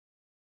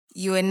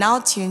You are now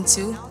tuned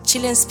to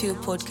Chill and Spill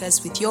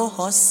podcast with your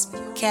hosts,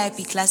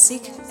 KIP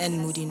Classic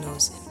and Moody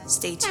Nose.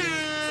 Stay tuned.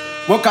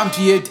 Welcome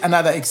to yet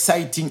another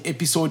exciting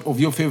episode of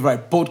your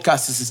favorite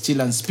podcast. This is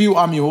Chill and Spill.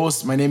 I'm your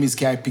host. My name is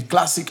KIP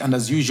Classic, and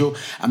as usual,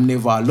 I'm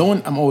never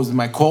alone. I'm always with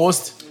my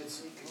co-host.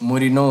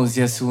 Moody knows,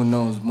 yes, who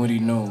knows? Moody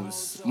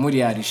knows. Moody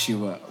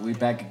Adishiwa. We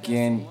back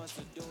again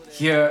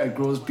here at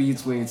Gross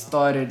Beats where it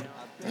started.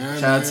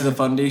 Shout out to the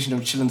foundation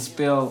of Chill and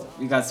Spill.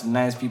 We got some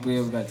nice people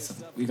here.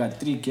 We got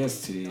 3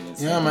 guests today.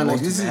 It's Yeah, like man. the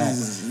Like most this we've had.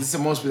 is the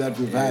most that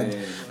we've had, Yeah.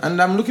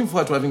 and I'm looking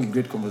forward to having a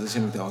great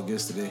conversation with our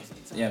guest today.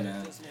 Yeah,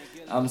 man.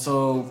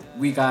 So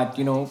we got,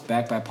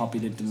 back by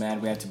popular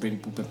demand. We had to bring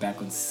Poopa back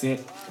on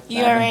set. You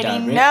Live and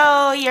already direct.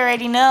 know. You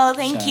already know.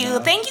 Thank Shout you.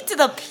 out. Thank you to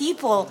the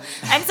people.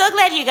 I'm so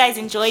glad you guys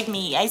enjoyed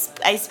me. I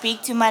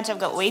speak too much. I've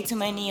got way too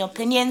many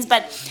opinions,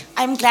 but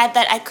I'm glad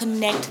that I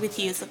connect with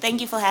you. So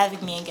thank you for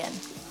having me again.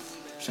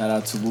 Shout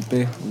out to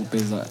Wupe.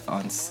 Wupe's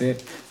on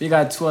set. We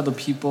got 2 other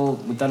people.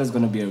 Mutala's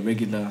going to be a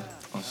regular.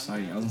 Oh,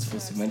 sorry. I wasn't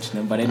supposed to mention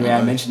him. But anyway,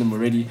 I mentioned him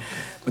already.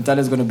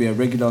 Mutala's going to be a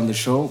regular on the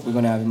show. We're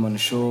going to have him on the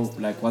show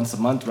like once a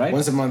month, right?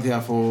 Once a month, yeah,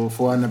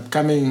 for an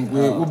upcoming.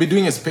 We'll be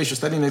doing a special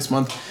starting next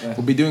month. Yeah.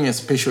 We'll be doing a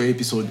special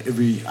episode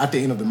at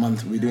the end of the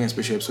month. We're doing a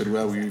special episode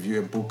where we review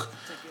a book.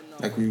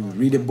 Like we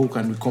read a book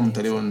and we come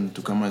Mtale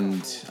to come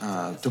and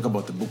talk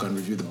about the book and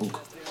review the book.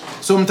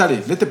 So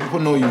Mtale, let the people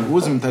know you.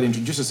 Who's Mtale?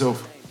 Introduce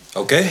yourself.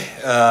 Okay,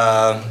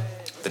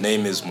 the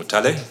name is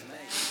Mutale.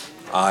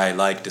 I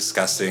like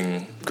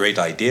discussing great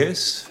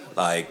ideas,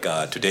 like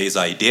today's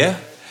idea,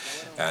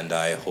 and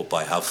I hope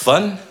I have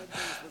fun.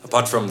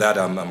 Apart from that,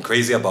 I'm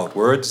crazy about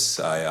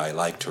words. I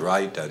like to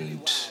write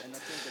and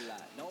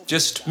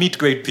just meet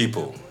great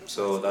people.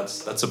 So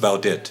that's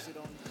about it.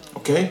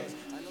 Okay.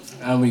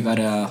 And we got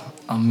a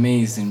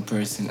amazing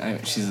person.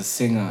 She's a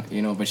singer,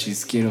 but she's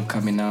scared of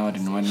coming out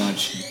and whatnot.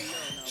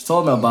 She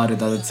told me about it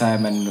the other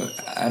time, and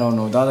I don't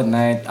know. The other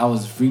night, I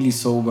was really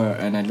sober,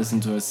 and I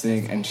listened to her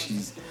sing, and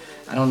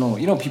I don't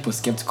know. People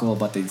skeptical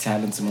about their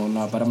talents and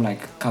whatnot, but I'm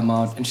like, come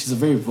out. And she's a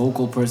very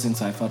vocal person,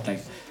 so I felt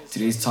like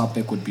today's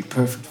topic would be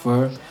perfect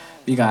for her.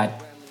 We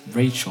got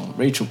Rachel.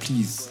 Rachel,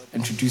 please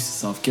introduce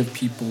yourself. Give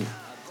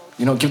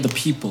the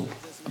people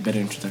a better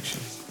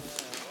introduction.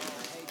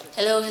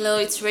 Hello,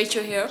 it's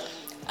Rachel here.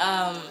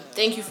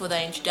 Thank you for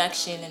the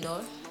introduction and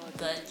all,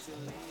 but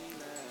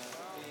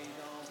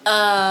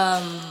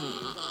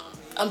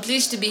I'm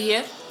pleased to be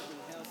here.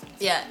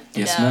 Yeah.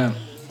 Yes, and,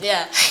 ma'am.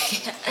 Yeah,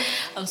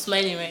 I'm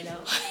smiling right now.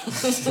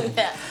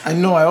 Yeah. I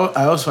know.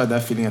 I also had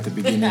that feeling at the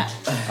beginning.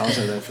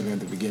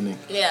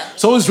 Yeah.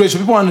 So who's Rachel?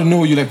 People want to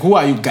know you. Like, who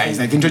are you guys?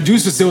 Like,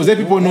 introduce yourselves. Let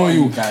people know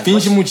you. guys?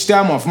 Finish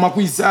Muchitama from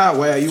Makwisa.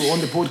 Why are you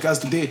on the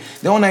podcast today?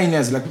 The all 9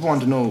 years. Like, people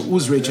want to know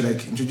who's Rachel.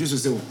 Like, introduce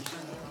yourself.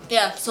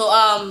 Yeah. So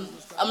I'm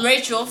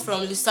Rachel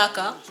from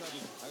Lusaka.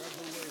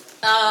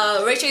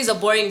 Rachel is a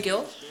boring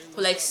girl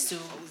who likes to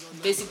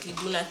basically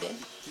do nothing.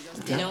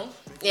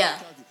 Yeah.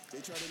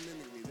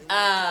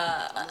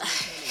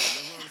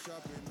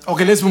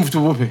 Okay, let's move to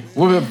Wope.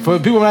 Wope, for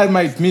people that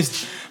might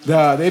miss the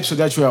episode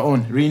that you are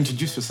on,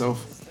 reintroduce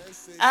yourself.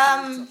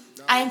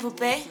 I'm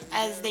Pupe,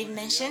 as they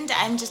mentioned.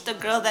 I'm just a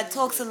girl that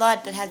talks a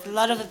lot, that has a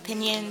lot of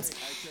opinions.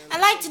 I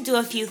like to do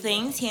a few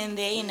things here and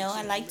there,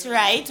 I like to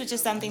write, which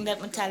is something that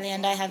Mutale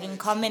and I have in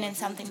common and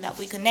something that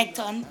we connect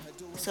on.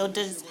 So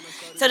does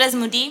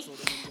Moody.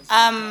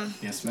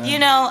 Yes,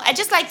 ma'am. I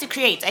just like to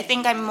create. I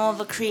think I'm more of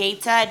a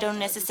creator. I don't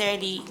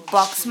necessarily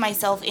box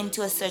myself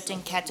into a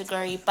certain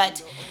category,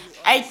 but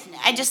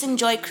I just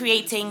enjoy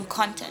creating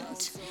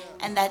content.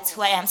 And that's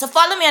who I am. So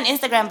follow me on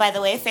Instagram, by the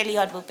way, Fairly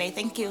Hot Bupe.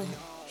 Thank you.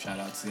 Shout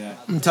out to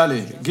that.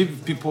 Mtale,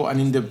 give people an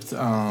in-depth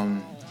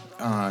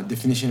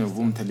definition of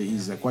who Mtale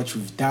is. Like, what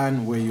you've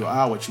done, where you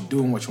are, what you're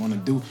doing, what you want to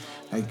do.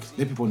 Like,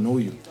 let people know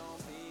you.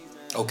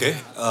 Okay,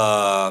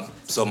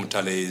 so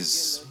Mutale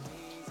is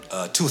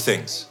 2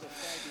 things.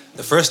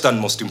 The first and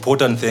most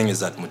important thing is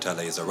that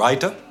Mutale is a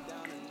writer.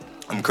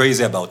 I'm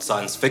crazy about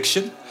science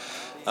fiction.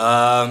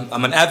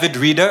 I'm an avid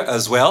reader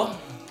as well.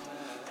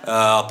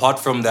 Apart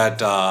from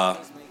that, I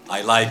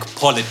like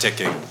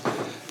politicking.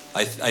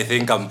 I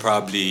think I'm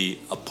probably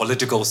a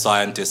political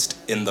scientist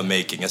in the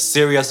making, a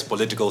serious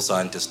political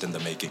scientist in the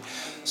making.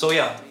 So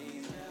yeah.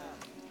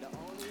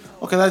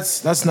 Okay,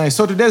 that's nice.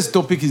 So today's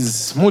topic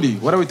is Moody.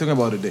 What are we talking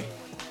about today?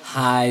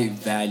 High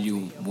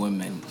value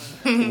women.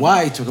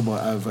 Why talk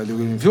about value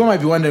women? People might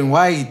be wondering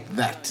why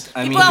that.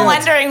 I People are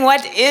wondering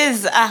what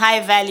is a high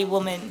value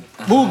woman.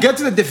 We'll get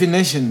to the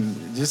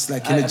definition, just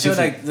like in I a feel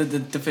jiffy. like the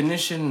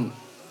definition.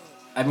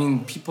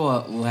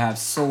 People will have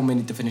so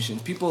many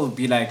definitions. People will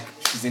be like,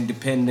 she's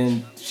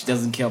independent, she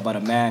doesn't care about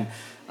a man.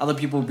 Other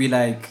people will be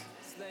like,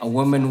 a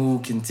woman who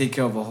can take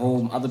care of a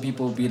home. Other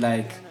people will be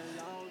like,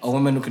 a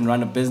woman who can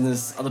run a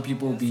business. Other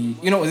people will be,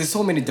 there's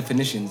so many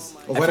definitions.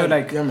 I feel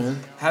like yeah, man.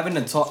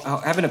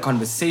 having a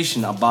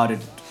conversation about it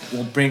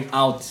will bring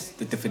out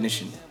the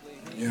definition.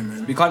 Yeah,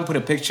 man. We can't put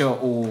a picture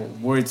or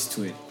words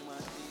to it.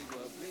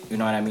 You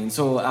know what I mean?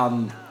 So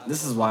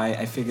this is why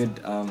I figured,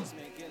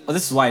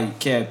 this is why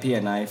KIP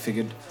and I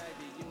figured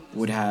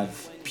would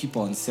have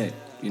people on set,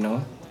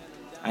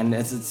 And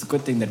it's a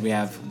good thing that we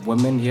have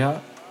women here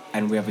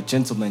and we have a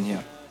gentleman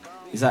here.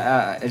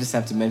 I just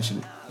have to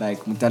mention, like,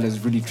 Mutale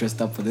is really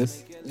dressed up for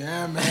this.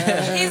 Yeah,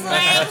 man. He's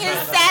wearing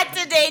his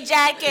Saturday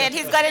jacket.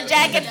 He's got a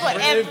jacket for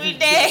every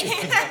day.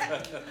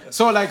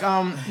 So, like,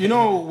 you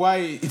know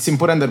why it's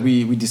important that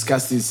we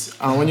discuss this?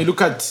 When you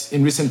look at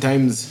in recent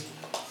times,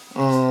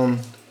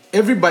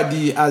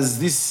 everybody has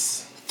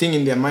this thing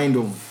in their mind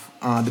of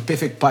the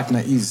perfect partner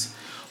is,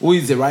 who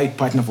is the right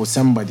partner for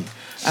somebody.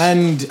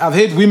 And I've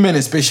heard women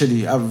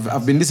especially,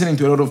 I've been listening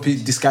to a lot of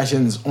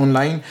discussions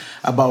online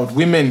about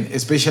women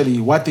especially,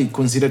 what they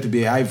consider to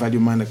be a high value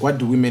man. Like, what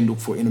do women look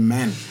for in a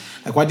man?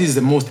 Like, what is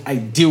the most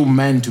ideal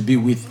man to be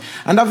with?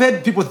 And I've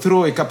heard people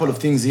throw a couple of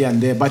things here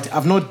and there, but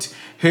I've not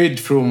heard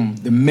from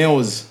the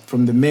males,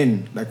 from the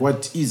men, like,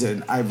 what is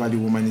an high value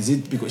woman? Is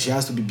it because she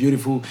has to be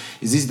beautiful?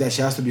 Is it that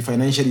she has to be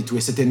financially to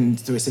a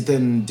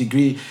certain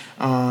degree?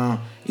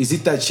 Is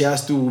it that she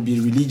has to be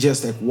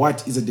religious? Like,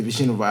 what is the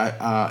definition of a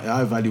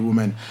high value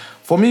woman?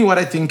 For me, what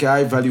I think a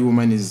high value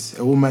woman is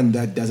a woman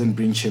that doesn't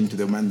bring shame to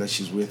the man that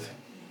she's with.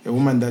 A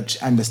woman that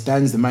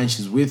understands the man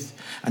she's with,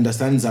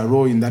 understands her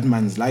role in that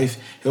man's life,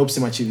 helps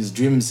him achieve his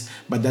dreams,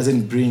 but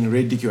doesn't bring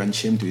ridicule and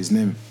shame to his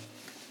name.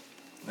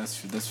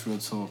 That's true. That's real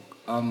talk.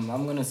 I'm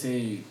gonna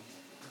say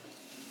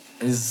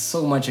there's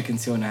so much I can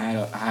say on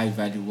a high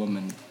value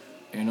woman.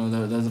 You know,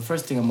 the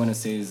first thing I'm gonna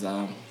say is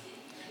a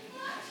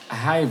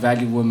high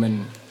value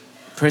woman.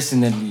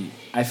 Personally,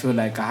 I feel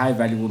like a high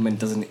value woman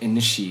doesn't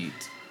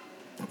initiate.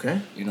 Okay.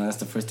 You know, that's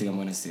the first thing I'm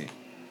gonna say.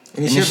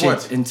 Initiate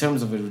what? In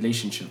terms of a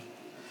relationship.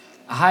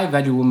 A high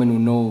value woman will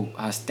know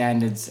her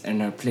standards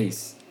and her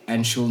place,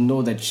 and she'll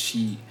know that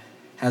she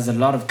has a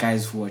lot of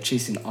guys who are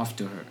chasing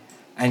after her,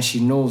 and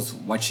she knows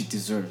what she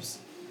deserves.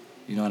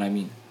 You know what I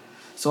mean?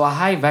 So a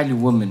high value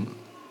woman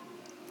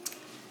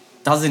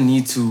doesn't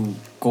need to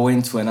go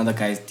into another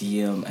guy's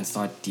DM and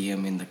start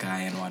DMing the guy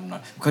and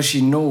whatnot, because she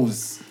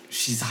knows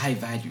she's high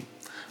value.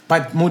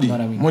 But Moody, Know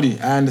what I mean? Moody,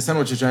 I understand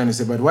what you're trying to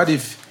say, but what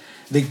if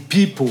the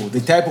people,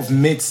 the type of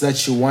mates that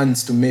she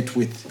wants to mate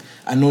with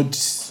are not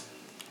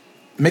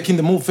making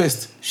the move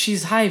first?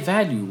 She's high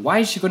value. Why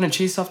is she gonna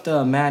chase after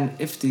a man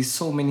if there's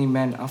so many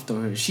men after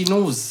her? She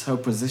knows her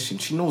position.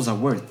 She knows her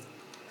worth.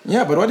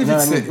 Yeah, but what if No,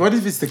 it's I mean- what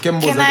if it's the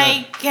Kembos?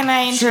 Can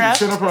I interrupt?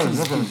 Sure, no problem,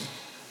 no problem.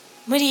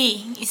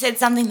 Moody, you said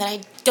something that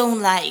I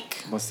don't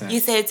like. What's that? You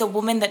said it's a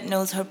woman that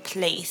knows her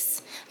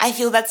place. I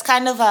feel that's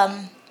kind of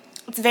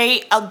it's a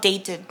very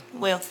outdated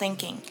way of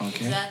thinking.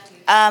 Okay. Exactly.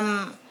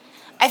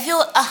 I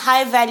feel a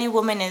high value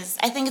woman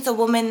I think it's a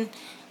woman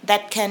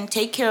that can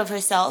take care of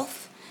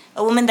herself,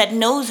 a woman that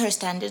knows her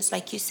standards,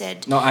 like you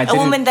said. No, I a didn't-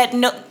 woman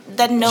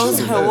that knows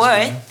She her does,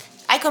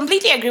 worth. I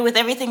completely agree with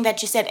everything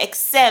that you said,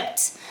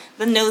 except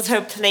the knows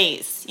her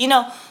place. You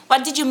know,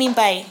 what did you mean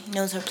by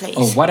knows her place?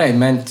 Oh, what I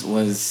meant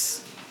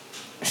was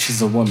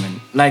she's a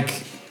woman.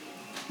 Like,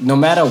 no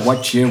matter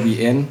what year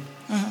we're in,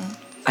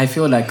 I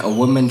feel like a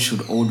woman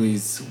should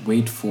always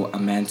wait for a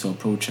man to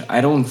approach her. I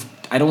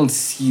don't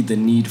see the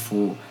need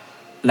for,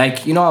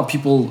 like, you know how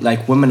people,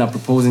 like, women are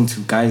proposing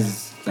to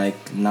guys,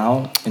 like,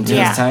 now in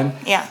today's time.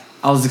 Yeah.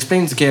 I was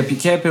explaining to KP.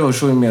 KP was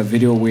showing me a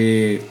video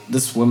where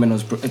this woman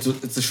was.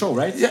 It's a show,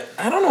 right? Yeah,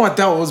 I don't know what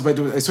that was, but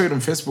I saw it on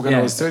Facebook and I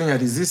Yeah. was telling her,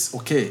 is this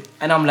okay?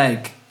 And I'm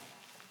like,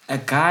 a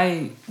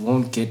guy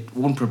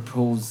won't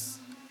propose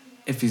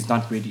if he's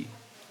not ready.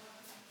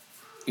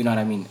 You know what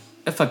I mean?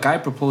 If a guy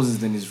proposes,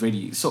 then he's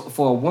ready. So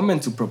for a woman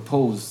to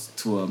propose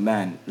to a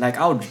man, like,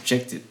 I would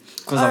reject it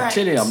because Alright.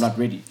 clearly I'm not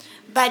ready.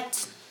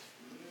 But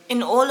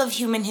in all of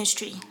human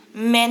history,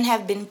 men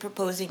have been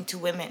proposing to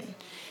women.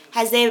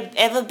 Has there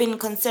ever been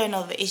concern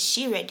of, is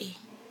she ready?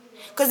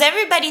 Because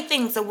everybody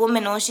thinks a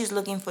woman, all she's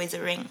looking for is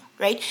a ring,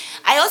 right?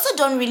 I also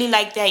don't really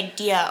like the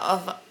idea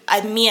of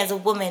me as a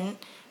woman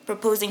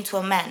proposing to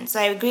a man. So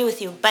I agree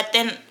with you. But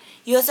then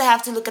you also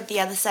have to look at the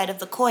other side of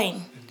the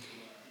coin.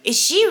 Is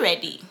she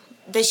ready?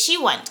 Does she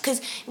want? Because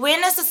we're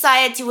in a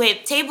society where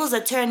tables are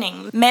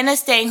turning. Men are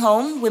staying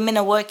home, women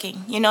are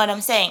working. You know what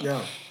I'm saying?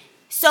 Yeah.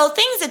 So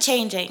things are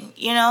changing,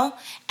 you know?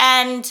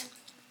 And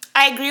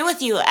I agree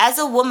with you. As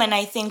a woman,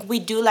 I think we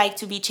do like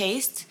to be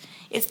chased.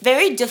 It's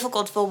very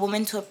difficult for a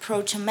woman to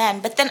approach a man.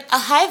 But then a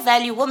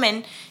high-value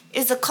woman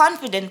is a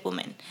confident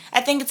woman.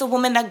 I think it's a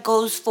woman that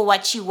goes for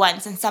what she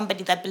wants and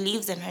somebody that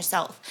believes in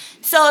herself.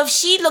 So if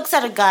she looks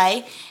at a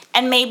guy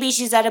and maybe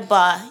she's at a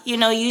bar, you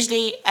know,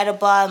 usually at a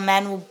bar, a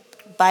man will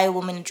buy a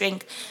woman a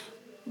drink.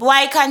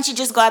 Why can't she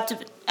just go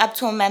up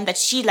to a man that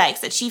she likes,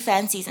 that she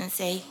fancies and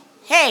say,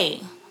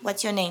 hey,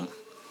 what's your name?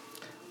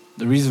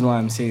 The reason why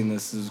I'm saying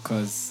this is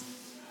because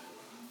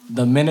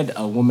the minute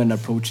a woman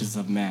approaches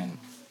a man,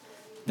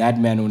 that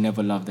man will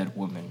never love that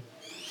woman.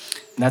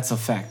 That's a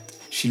fact.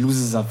 She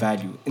loses her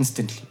value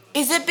instantly.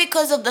 Is it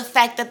because of the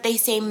fact that they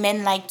say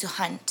men like to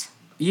hunt?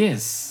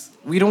 Yes,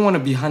 we don't want to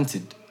be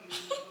hunted.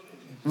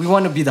 We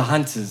want to be the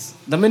hunters.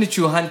 The minute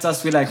you hunt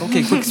us, we're like,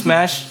 okay, quick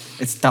smash,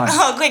 it's done.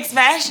 Oh, quick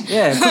smash?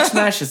 Yeah, quick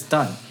smash is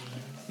done.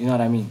 You know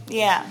what I mean?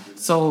 Yeah.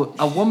 So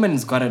a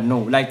woman's gotta know,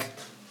 like,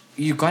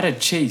 you gotta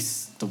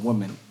chase the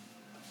woman.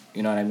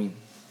 You know what I mean?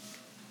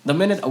 the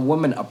minute a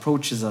woman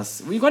approaches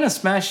us, we're gonna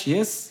smash,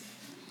 yes,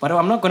 but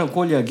I'm not gonna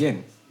call you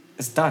again.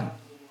 It's done.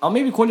 I'll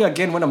maybe call you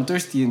again when I'm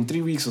thirsty in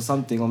 3 weeks or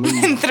something, or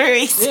maybe In 3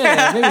 weeks.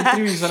 yeah, maybe in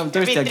 3 weeks when I'm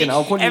thirsty again.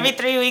 I'll call you every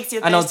 3 weeks.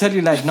 You're and I'll thirsty. tell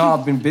you like, no,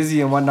 I've been busy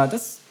and whatnot.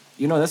 That's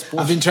that's bullshit.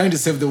 I've been trying to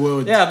save the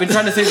world. Yeah, I've been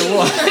trying to save the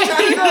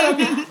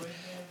world.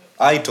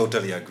 I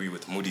totally agree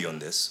with Moody on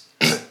this.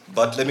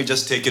 But let me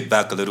just take it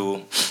back a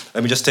little.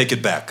 Let me just take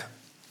it back.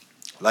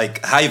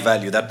 Like high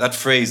value, that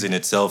phrase in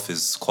itself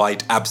is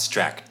quite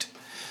abstract.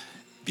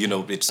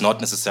 It's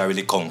not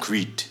necessarily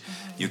concrete.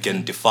 You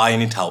can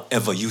define it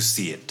however you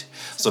see it.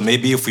 So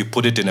maybe if we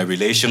put it in a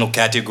relational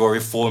category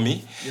for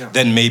me,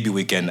 then maybe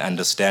we can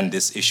understand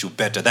this issue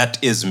better. That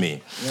is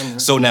me.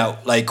 So now,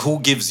 like, who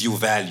gives you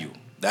value?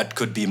 That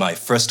could be my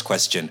first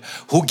question.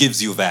 Who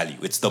gives you value?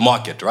 It's the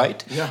market,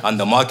 right? Yeah. And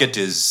the market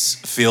is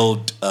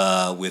filled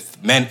with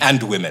men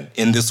and women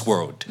in this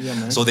world. Yeah,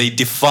 man. So they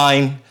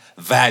define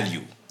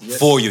value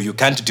for you. You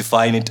can't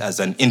define it as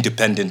an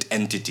independent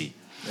entity.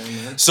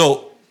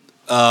 So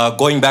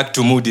going back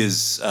to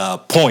Moody's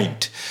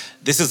point,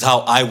 this is how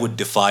I would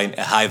define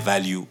a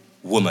high-value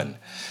woman.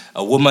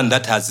 A woman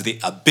that has the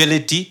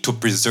ability to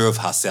preserve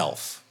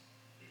herself.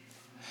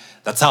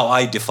 That's how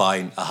I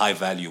define a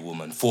high-value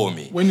woman for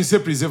me. When you say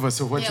preserve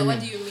herself, what Yeah, you what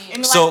mean? do you mean?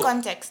 In So- what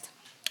context?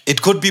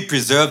 It could be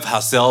preserve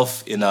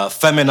herself in a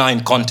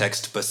feminine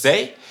context per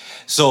se.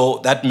 So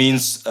that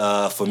means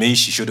for me,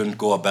 she shouldn't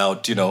go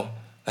about,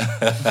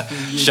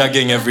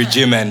 shagging every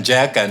Jim and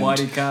Jack and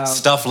Body count.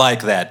 stuff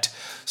like that.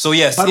 So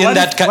yes, But in what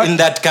that if- what- in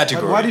that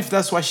category. But what if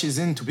that's what she's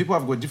into? People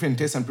have got different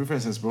tastes and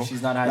preferences, bro.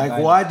 She's not high Like,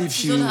 value. what if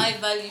She's she... not high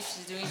value if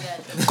she's doing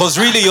that. Because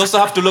really, you also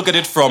have to look at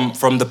it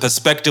from the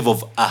perspective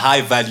of a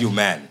high-value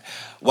man.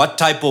 What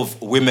type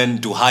of women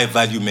do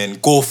high-value men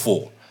go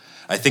for?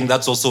 I think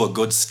that's also a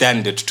good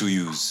standard to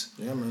use.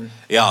 Yeah, man.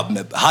 Yeah,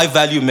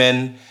 high-value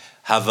men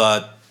have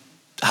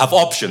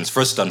options,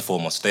 first and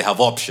foremost. They have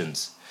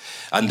options.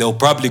 And they'll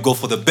probably go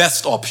for the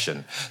best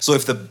option. So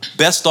if the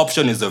best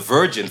option is a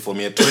virgin for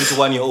me, a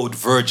 21-year-old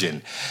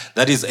virgin,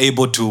 that is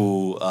able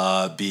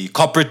to be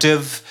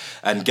cooperative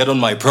and get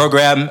on my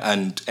program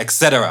and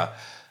etc.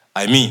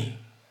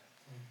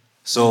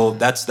 So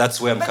that's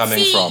where I'm But coming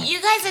see, from.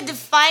 you guys are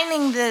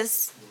defining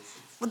this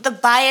with the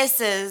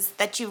biases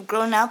that you've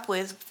grown up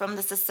with from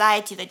the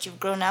society that you've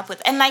grown up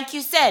with. And like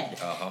you said,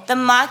 the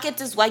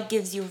market is what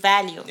gives you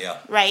value, Yeah.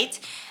 right?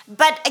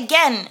 But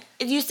again,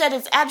 you said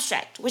it's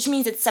abstract, which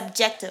means it's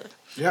subjective.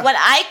 Yeah. What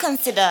I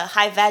consider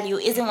high value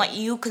isn't what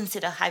you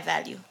consider high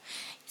value.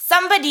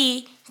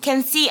 Somebody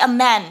can see a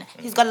man,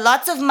 he's got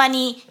lots of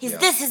money, he's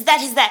this, he's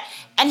that,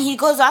 and he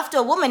goes after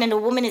a woman and the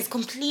woman is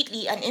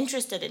completely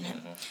uninterested in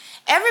him.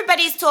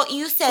 Everybody's taught,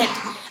 you said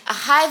a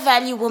high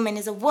value woman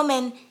is a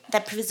woman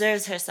that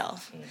preserves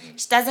herself.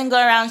 She doesn't go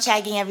around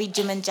shagging every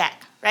Jim and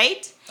Jack,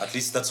 right? At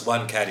least that's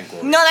one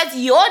category. No, that's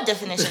your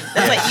definition.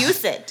 That's what you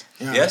said.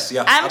 Yes,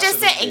 yeah. I'm just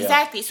saying, absolutely, yeah.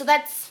 exactly. So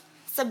that's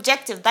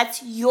subjective.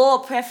 That's your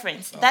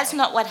preference. That's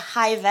not what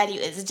high value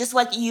is. It's just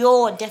what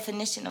your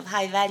definition of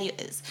high value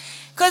is.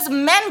 Because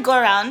men go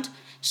around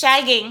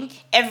shagging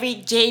every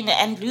Jane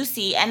and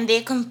Lucy and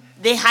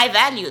they're high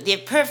value. They're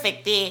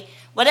perfect. They're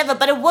whatever.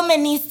 But a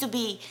woman needs to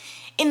be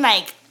in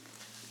like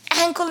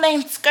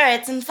ankle-length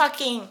skirts and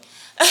fucking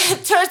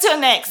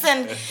turtlenecks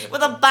and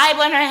with a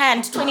Bible in her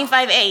hand,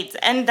 25/8,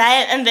 and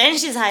then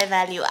she's high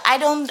value.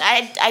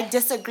 I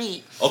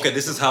disagree. Okay,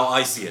 this is how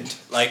I see it.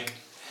 Like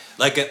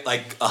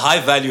a high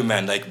value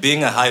man, like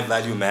being a high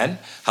value man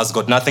has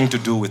got nothing to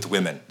do with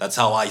women. That's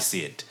how I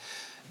see it.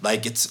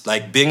 Like it's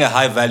like being a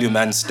high value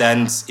man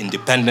stands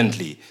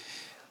independently.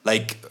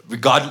 Like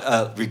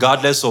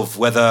regardless of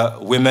whether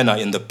women are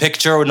in the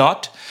picture or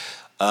not,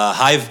 a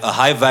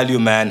high value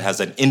man has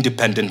an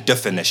independent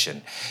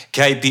definition.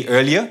 KIP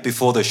earlier,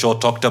 before the show,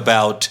 talked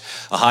about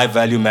a high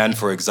value man,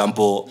 for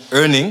example,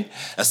 earning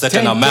a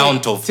certain 10K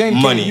amount of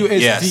 10K money.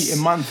 USD a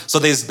month. So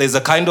there's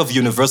a kind of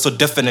universal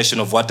definition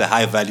of what a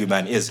high value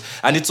man is.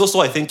 And it's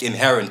also, I think,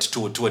 inherent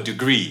to a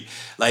degree.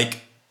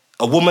 Like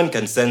a woman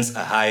can sense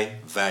a high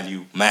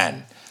value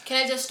man.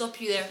 Can I just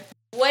stop you there?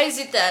 Why is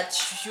it that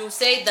you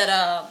say that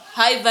a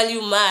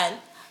high-valued man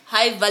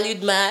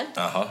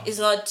is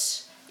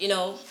not,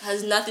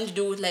 has nothing to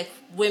do with like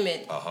women?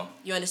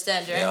 You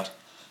understand, right?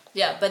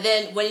 Yeah, but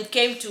then when it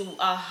came to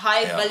a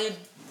high-valued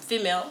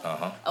female,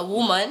 a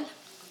woman,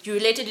 you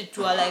related it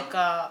to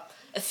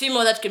a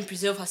female that can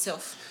preserve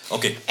herself.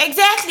 Okay.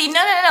 Exactly.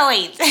 No,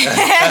 wait.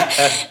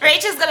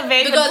 Rachel's got a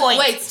very Because, good point.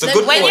 wait, It's a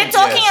good When point, you're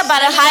talking yes.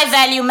 about a high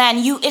value man,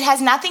 it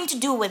has nothing to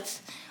do with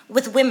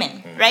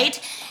women, right?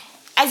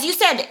 As you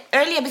said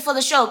earlier before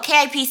the show,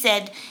 KIP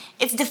said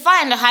it's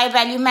defined a high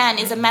value man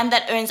is a man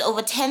that earns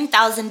over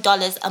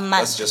 $10,000 a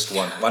month. That's just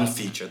one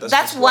feature. That's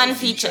just one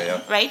feature,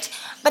 yeah. right?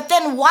 But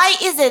then why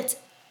is it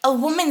a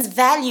woman's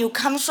value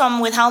comes from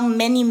with how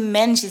many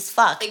men she's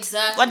fucked?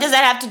 Exactly. What does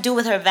that have to do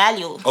with her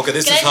value? Okay,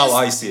 this Can is I how just-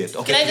 I see it.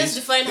 Okay, Can I please.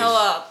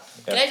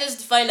 just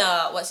define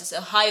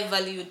a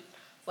high-valued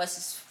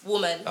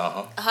woman?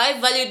 A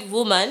high-valued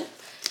woman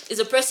is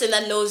a person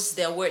that knows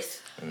their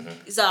worth.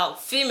 It's a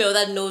female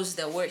that knows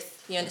their worth.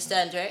 You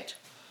understand, right?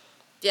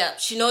 yeah,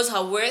 she knows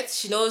her worth.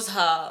 She knows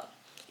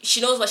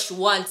what she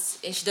wants,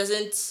 and she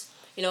doesn't,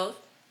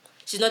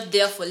 she's not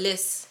there for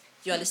less.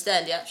 You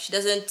understand? Yeah, she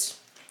doesn't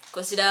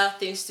consider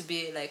things to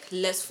be like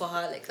less for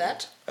her like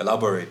that.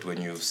 Elaborate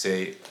when you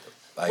say.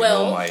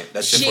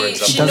 Let's say for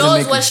example. She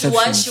knows what she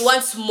wants. She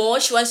wants more.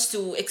 She wants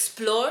to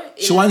explore.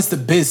 She wants the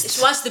best.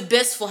 She wants the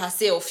best for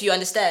herself. You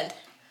understand?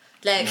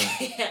 Like,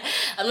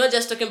 I'm not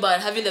just talking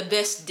about having the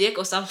best dick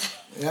or something.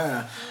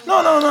 Yeah.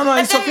 No.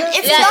 It's okay.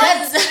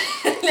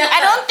 I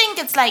don't think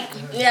it's like.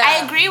 Yeah.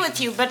 I agree with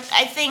you, but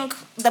I think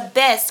the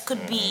best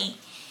could be.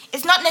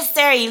 It's not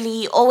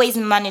necessarily always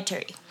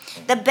monetary.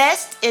 The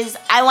best is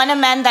I want a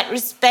man that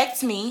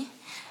respects me.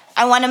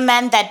 I want a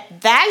man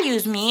that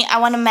values me. I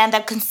want a man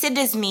that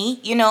considers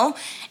me,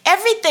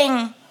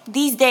 Everything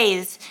these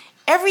days,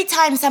 every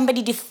time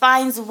somebody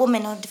defines a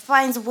woman or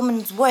defines a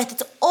woman's worth,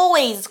 it's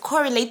always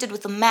correlated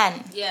with a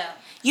man. Yeah.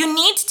 You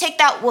need to take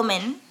that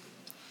woman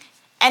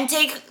and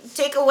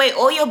take away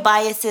all your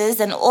biases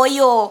and all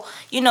your,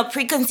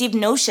 preconceived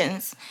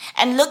notions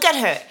and look at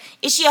her.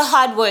 Is she a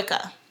hard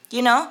worker?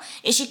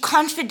 Is she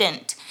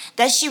confident?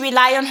 Does she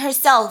rely on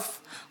herself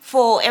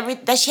for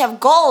does she have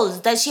goals?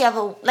 Does she have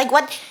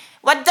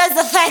what does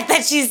the fact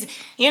that she's,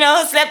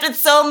 slept with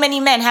so many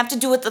men have to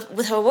do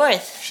with her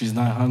worth? She's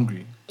not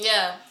hungry.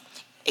 Yeah.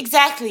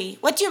 Exactly.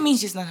 What do you mean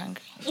she's not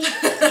hungry?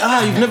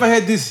 You've never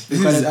heard this. This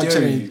is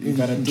actually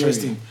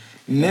interesting.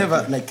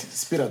 Never,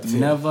 spit out the fear.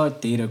 Never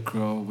date a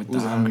girl with a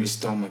hungry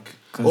stomach.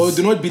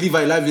 Do not believe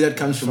I love you, that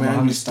comes from a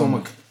hungry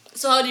stomach.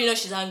 So how do you know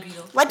she's hungry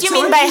though? What do you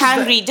mean by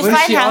hungry? Define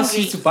hungry. When she asks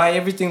you to buy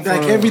everything for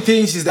her.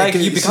 Everything, she's like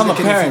you become a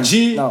parent.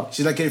 Refugee. No.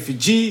 She's like a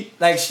refugee.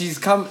 She's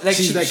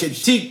like a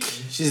tick.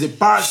 She's a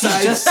parasite.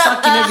 She's just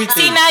sucking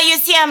everything. See, now you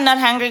see I'm not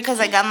hungry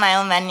because I got my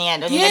own money. I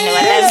don't even know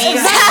what that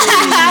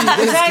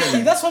means.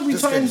 Exactly. That's what we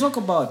try and talk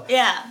about.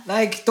 Yeah.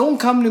 Don't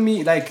come to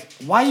me.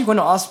 Why are you going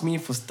to ask me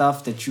for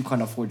stuff that you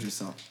can't afford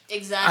yourself?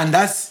 Exactly. And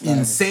that's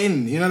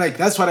insane.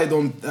 That's what I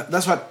don't...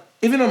 That's what...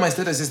 Even on my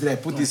status yesterday, I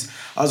put this.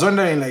 I was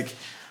wondering,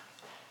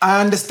 I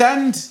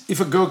understand if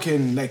a girl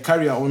can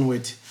carry her own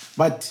weight,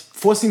 but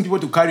forcing people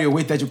to carry a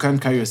weight that you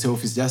can't carry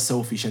yourself is just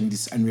selfish and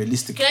it's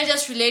unrealistic. Can I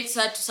just relate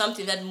that to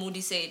something that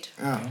Moody said?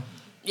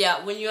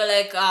 Yeah, when you're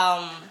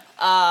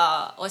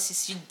what's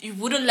this? You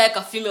wouldn't like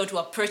a female to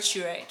approach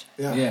you, right?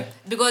 Yeah.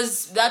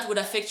 Because that would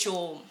affect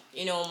your,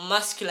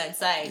 masculine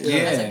side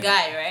as a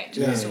guy, right?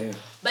 Yeah.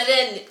 But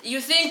then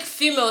you think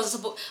females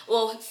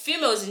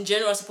females in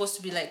general are supposed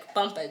to be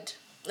pampered.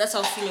 That's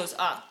how females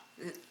are.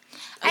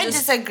 I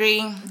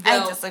disagree.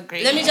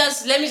 Let me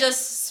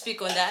just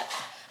speak on that.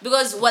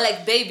 Because we're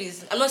like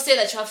babies. I'm not saying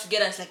that you have to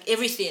get us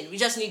everything. We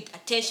just need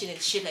attention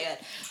and shit like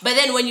that. But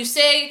then when you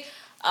say,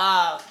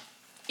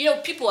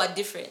 people are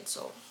different.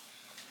 So,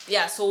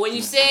 yeah. So when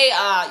you say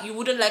you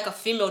wouldn't like a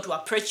female to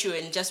approach you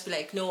and just be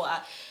like, no,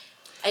 I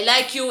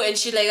like you and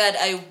shit like that.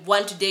 I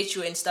want to date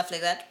you and stuff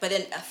like that. But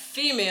then a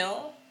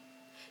female,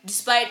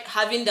 despite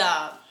having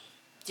the,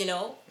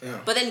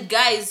 but then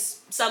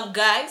some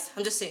guys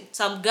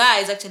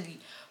actually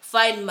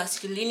find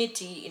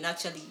masculinity in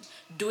actually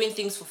doing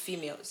things for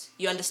females.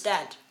 You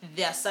understand?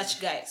 There are such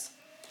guys.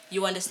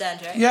 You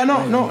understand, right? Yeah,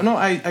 no.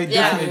 I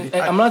definitely...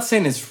 I'm not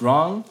saying it's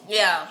wrong.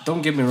 Yeah.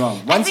 Don't get me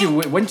wrong. Once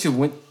you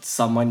win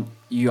someone,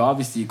 you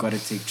obviously got to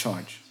take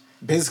charge.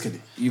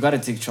 Basically. You got to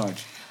take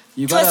charge.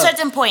 To a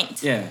certain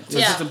point. Yeah. To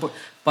a certain point.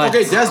 But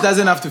it just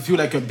doesn't have to feel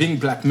like you're being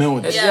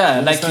blackmailed. Yeah,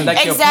 like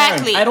your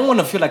parent. I don't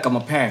want to feel like I'm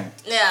a parent.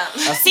 Yeah.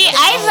 See,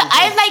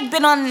 I've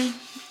been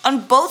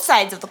on both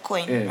sides of the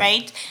coin,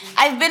 right?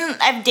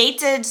 I've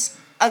dated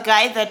a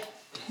guy that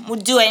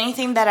would do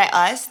anything that I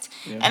asked.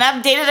 Yeah. And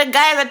I've dated a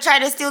guy that tried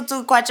to steal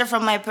 2 kwacha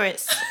from my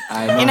purse.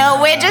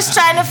 We're just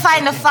trying to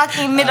find a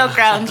fucking middle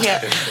ground here.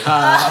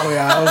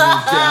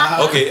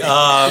 Okay.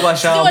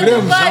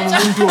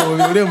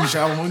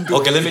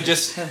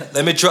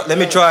 Let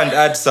me try and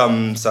add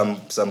some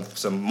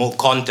more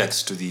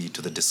context to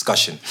the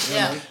discussion.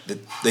 Yeah.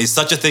 There is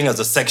such a thing as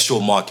a sexual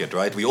market,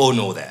 right? We all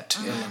know that.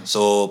 Yeah.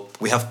 So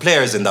we have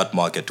players in that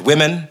market,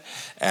 women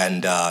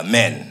and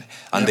men.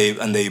 And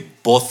they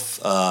both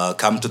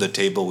come to the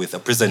table with a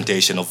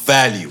presentation of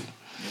value.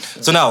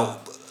 Yes, so now,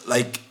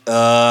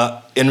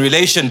 in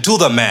relation to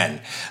the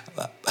man,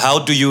 how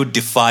do you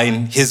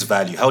define his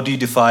value? How do you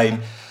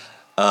define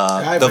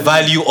the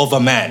value of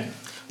a man?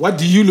 What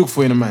do you look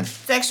for in a man?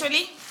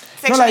 Sexually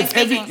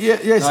speaking.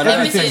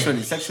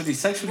 Everything.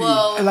 Sexually.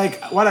 Well,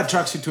 what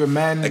attracts you to a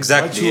man?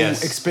 Exactly. What you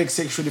expect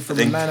sexually from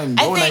a man, and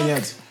I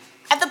think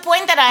at the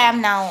point that I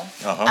am now,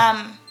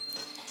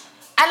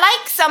 I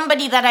like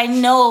somebody that I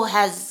know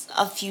has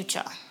a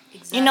future.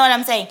 Exactly. You know what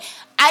I'm saying?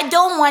 I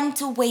don't want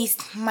to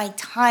waste my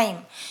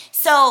time.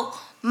 So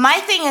my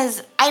thing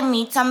is, I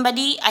meet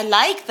somebody, I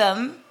like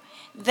them,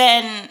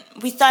 then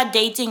we start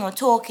dating or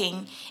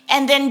talking,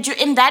 and then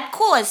in that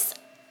course,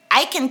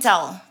 I can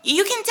tell.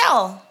 You can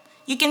tell.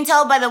 You can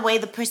tell by the way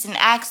the person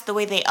acts, the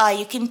way they are.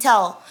 You can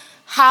tell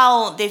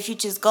how their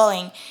future's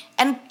going.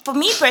 And for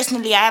me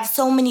personally, I have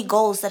so many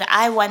goals that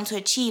I want to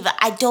achieve.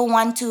 I don't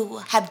want to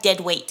have dead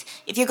weight.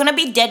 If you're going to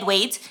be dead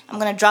weight, I'm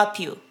going to drop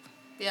you.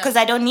 because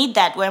I don't need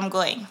that where I'm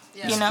going.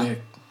 Yeah. You know.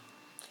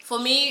 For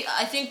me,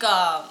 I think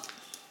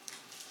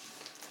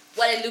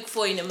what I look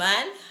for in a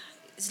man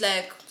is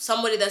like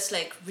somebody that's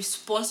like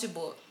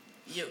responsible.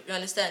 You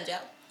understand, yeah?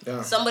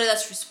 Yeah. Somebody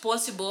that's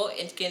responsible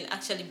and can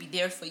actually be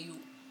there for you,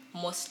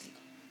 mostly.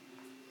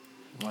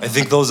 I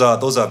think those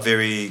are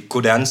very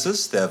good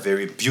answers. They're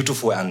very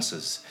beautiful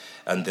answers,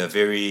 and they're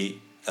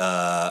very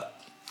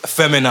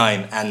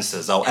feminine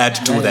answers. I'll add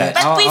to that.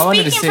 But I wanted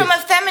we're to speaking say- from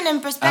a feminine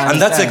perspective.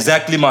 And that's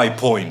exactly my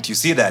point. You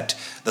see that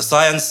the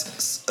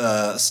science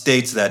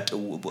states that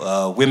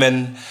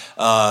women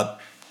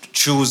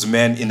choose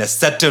men in a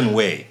certain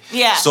way.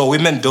 Yeah. So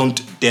women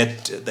don't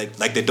date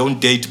like they don't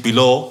date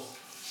below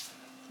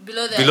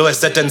a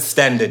certain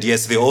standard.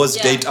 Yes, they always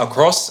date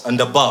across and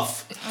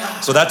above.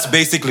 So that's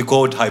basically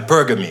called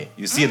hypergamy.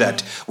 You see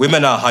that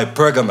women are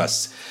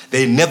hypergamous.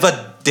 They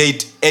never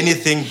date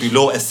anything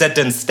below a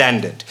certain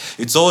standard.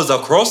 It's always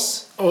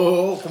across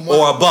or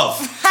above.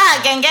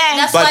 Ha, gang.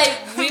 That's But- why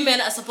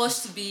women are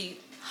supposed to be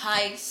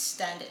high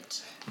standard.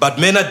 But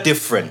men are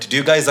different. Do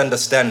you guys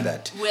understand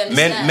that? We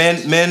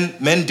understand.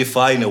 Men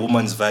define a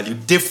woman's value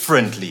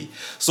differently.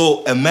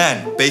 So a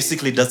man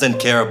basically doesn't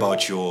care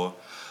about your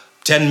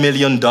 $10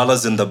 million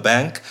in the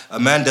bank. A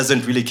man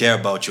doesn't really care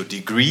about your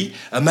degree.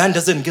 A man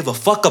doesn't give a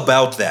fuck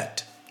about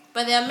that.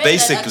 But there are men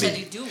Basically. that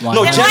actually do.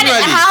 No, Then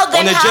generally, how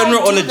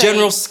on a do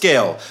general they?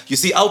 scale. You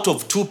see, out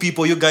of two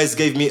people, you guys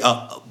gave me,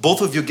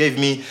 both of you gave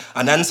me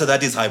an answer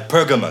that is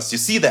hypergamous. You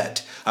see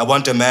that? I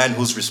want a man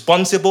who's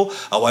responsible.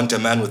 I want a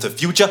man with a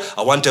future.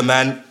 I want a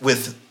man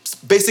with,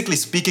 basically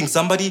speaking,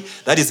 somebody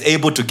that is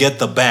able to get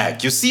the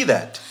bag. You see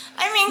that?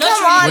 I mean, Not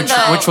come on, really.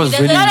 though. Which was No,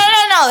 really...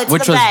 No. It's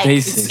Which the was bag.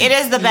 basic. It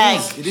is the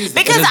bag. It is.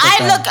 Because It is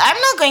the bag. I'm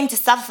not going to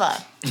suffer.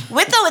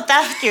 With or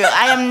without you,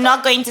 I am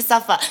not going to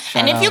suffer.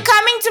 And if you're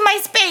coming to my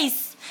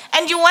space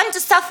and you want to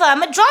suffer, I'm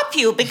gonna drop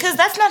you because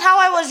that's not how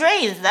I was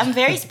raised. I'm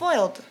very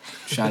spoiled.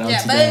 Shout out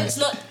Yeah, to but them. it's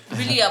not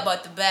really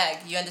about the bag.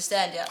 You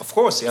understand, yeah? Of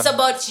course, yeah. It's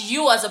about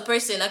you as a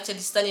person actually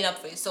standing up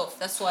for yourself.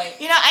 That's why.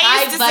 You know,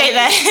 I used to say value-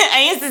 that.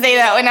 I used to say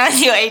that when I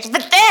was your age.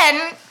 But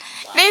then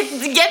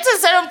they get to a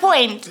certain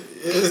point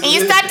and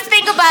you start to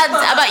think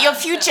about your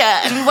future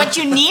and what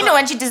you need and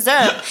what you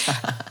deserve.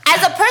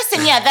 As a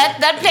person, yeah,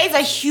 that plays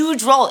a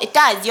huge role. It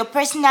does. Your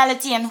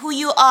personality and who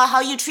you are, how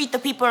you treat the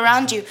people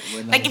around you.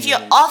 Like if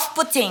you're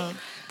off-putting,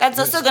 that's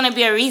also going to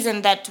be a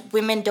reason that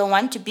women don't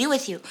want to be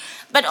with you.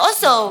 But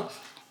also,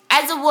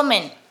 as a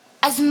woman,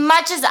 as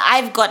much as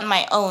I've got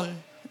my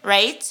own,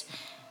 right?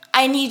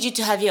 I need you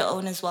to have your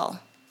own as well.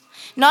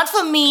 Not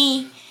for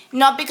me,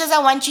 not because I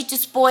want you to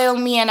spoil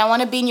me and I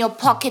want to be in your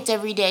pocket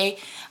every day,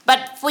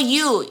 but for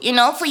you, you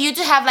know, for you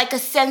to have like a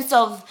sense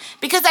of,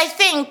 because I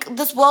think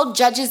this world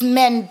judges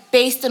men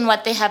based on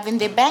what they have in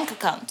their bank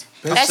account.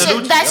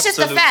 Absolutely, That's just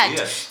a absolutely, fact.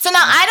 yes. So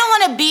now I don't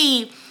want to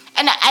be,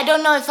 and I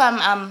don't know if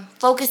I'm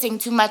focusing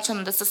too much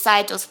on the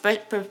societal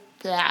perspective,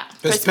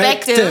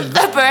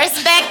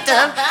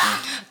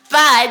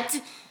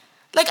 but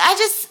like I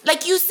just,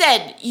 like you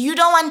said, you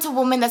don't want a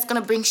woman that's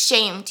gonna bring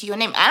shame to your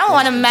name. I don't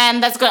want a man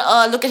that's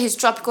gonna look at his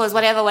tropicals,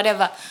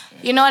 whatever.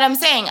 You know what I'm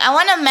saying? I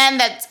want a man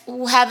that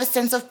will have a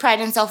sense of pride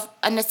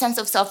and a sense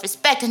of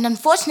self-respect. And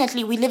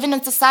unfortunately, we live in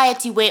a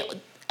society where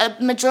a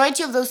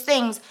majority of those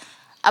things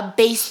are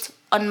based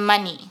on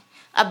money,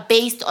 are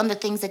based on the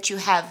things that you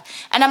have.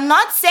 And I'm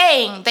not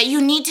saying that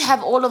you need to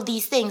have all of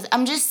these things.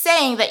 I'm just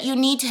saying that you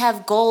need to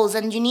have goals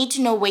and you need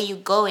to know where you're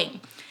going.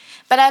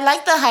 But I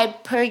like the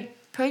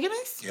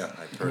hypergamous? Yeah,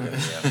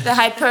 hypergamy, yeah. The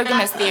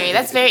hypergamous theory.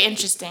 That's very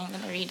interesting. I'm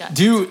gonna read that.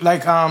 Do you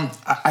like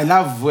I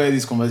love where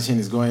this conversation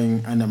is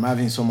going and I'm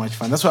having so much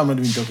fun. That's why I'm not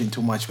even talking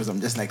too much because I'm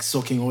just like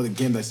soaking all the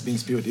game that's being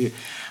spilled here.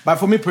 But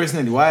for me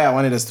personally, why I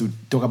wanted us to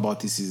talk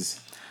about this is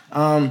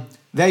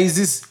there is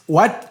this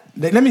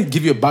let me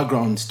give you a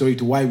background story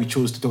to why we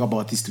chose to talk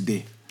about this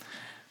today.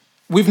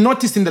 We've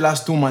noticed in the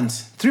last 2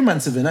 months, 3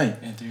 months, 7,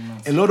 9, 3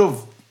 months. a lot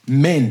of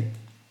men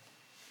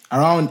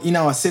around in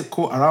our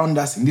circle, around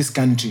us in this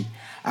country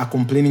are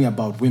complaining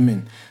about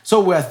women. So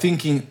we're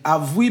thinking,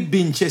 have we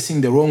been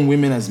chasing the wrong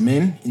women as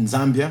men in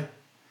Zambia?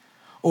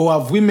 Or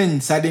have women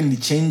suddenly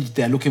changed?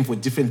 They're looking for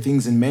different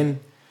things in men?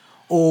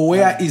 Or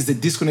where is the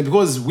disconnect?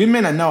 Because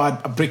women are now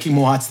are breaking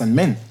more hearts than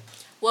men.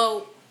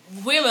 Well,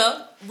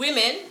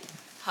 women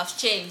have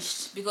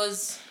changed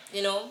because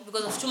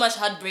of too much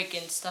heartbreak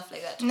and stuff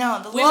like that. No,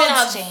 the women world's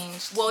have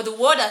changed. Well, the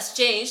world has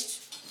changed.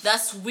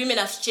 That's women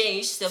have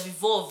changed. They've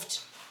evolved.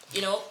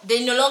 You know,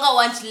 they no longer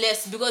want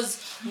less because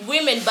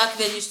women back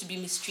then used to be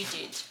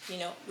mistreated. You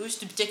know, we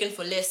used to be taken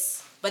for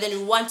less, but then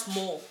we want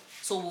more.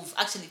 So we've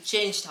actually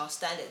changed our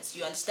standards.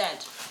 You understand?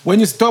 When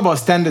you talk about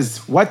standards,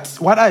 what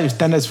are your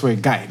standards for a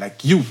guy?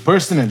 Like you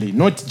personally,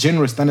 not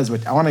general standards,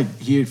 but I want to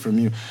hear it from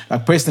you.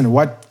 Like personally,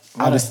 what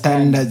are the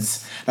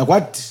standards? Like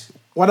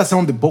what are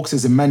some of the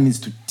boxes a man needs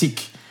to tick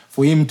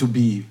for him to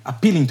be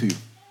appealing to you?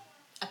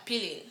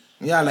 Appealing.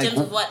 Yeah, like in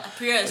terms of what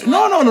appearance?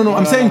 No.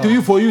 I'm saying to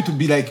you, for you to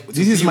be like,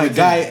 this is my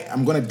guy.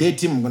 I'm gonna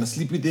date him. I'm gonna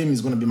sleep with him.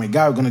 He's gonna be my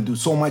guy. We're gonna do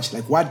so much.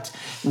 Like what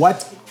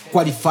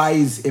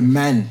qualifies a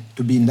man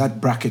to be in that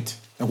bracket?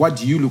 Like what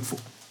do you look for?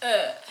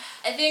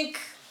 I think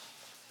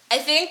I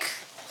think.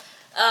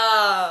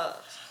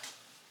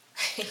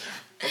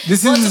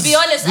 This Well, is, to be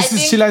honest, this I is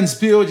think- Chill and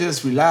Spill.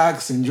 Just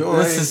relax, enjoy.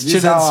 This is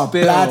Chill and our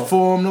Spill.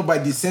 platform.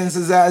 Nobody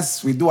censors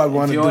us. We do what we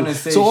want to you do. wanna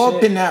say So shit.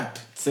 open up.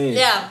 Say it.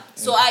 Yeah.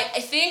 So I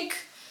think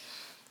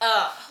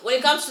when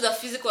it comes to the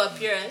physical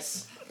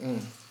appearance,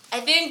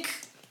 I think,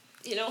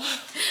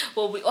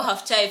 well, we all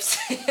have types.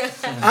 I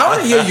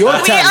want to hear your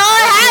We time.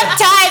 all have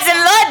types, and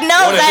Lord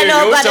knows Wanna I hear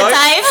know your about the type?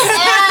 type.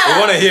 We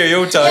want to hear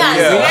your time. Yeah.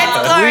 Yeah.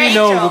 Let's go, We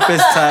know Rachel.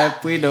 Whooper's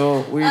type. We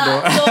know. So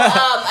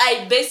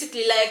I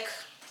basically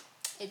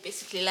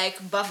like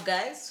buff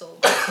guys. So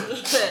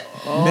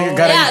Nigga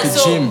gotta yeah, hit the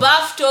so gym.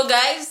 buff tall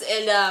guys,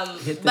 and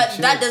Hit the but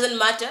gym. that doesn't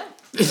matter.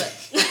 But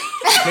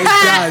It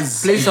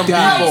does. Play some It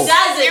does. people. it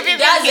doesn't. It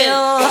doesn't.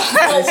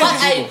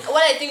 People. So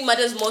what I think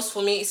matters most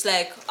for me is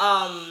like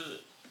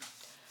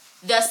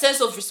their sense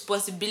of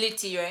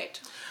responsibility, right?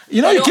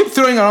 You know, I you know- keep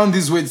throwing around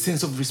this word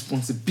sense of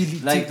responsibility.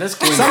 Like, let's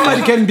go.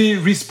 Somebody can be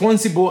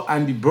responsible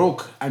and be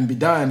broke and be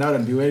down and out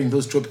and be wearing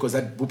those tropicals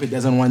that Bupe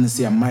doesn't want to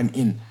see a man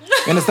in.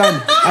 You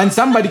understand? And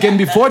somebody can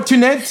be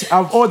fortunate,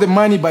 have all the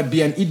money, but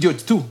be an idiot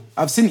too.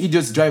 I've seen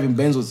idiots driving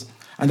Benzos,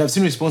 and I've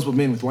seen responsible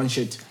men with one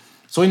shirt.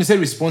 So when you say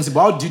responsible,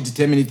 how do you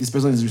determine if this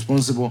person is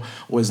responsible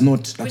or is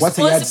not? Like, what's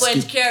the Responsible and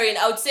yardstick? caring.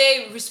 I would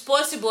say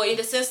responsible in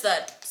the sense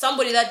that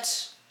somebody that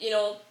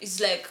is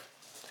like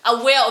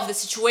aware of the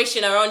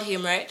situation around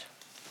him, right?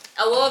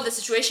 Aware of the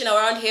situation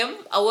around him,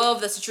 aware of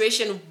the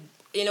situation,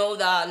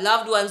 the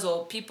loved ones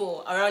or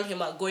people around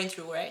him are going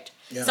through, right?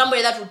 Yeah.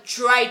 Somebody that would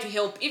try to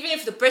help, even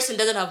if the person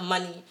doesn't have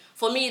money.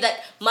 For me, that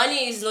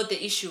money is not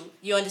the issue.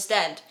 You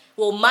understand?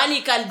 Well,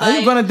 money can't buy. Are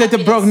you gonna date a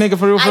broke happiness. nigga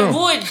for real? I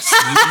would.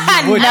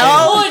 would. I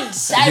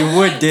You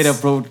would date a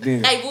broke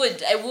nigga. I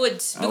would. I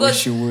Because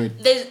wish you would.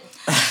 there's-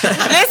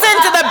 Listen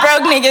to the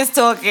broke niggas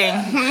talking. Oh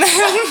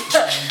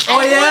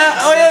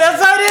yeah,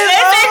 that's how it is.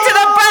 Listen to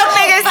the broke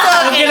niggas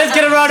talking. Okay, let's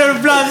get a round of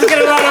applause. Let's get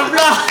a round of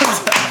applause.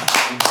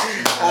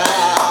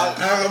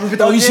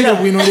 You should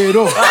have win already.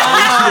 No.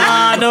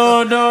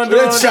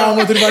 Let's shout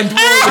out to the man.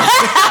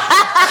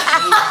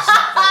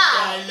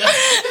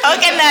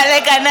 Okay,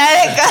 Naleka.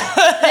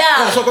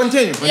 yeah. So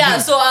continue. Yeah,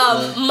 so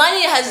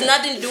money has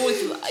nothing to do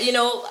with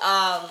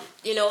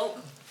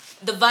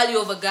the value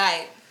of a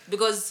guy,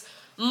 because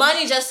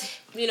money just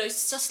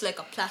it's just like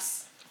a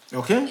plus.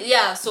 Okay.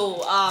 Yeah,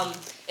 so a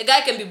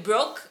guy can be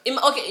broke.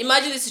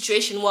 Imagine the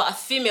situation where a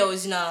female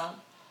is in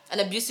an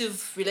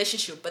abusive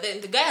relationship, but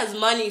then the guy has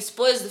money,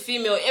 spoils the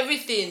female,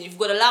 everything. You've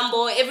got a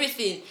Lambo,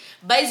 everything,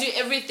 buys you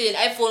everything,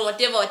 iPhone,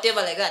 whatever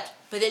like that.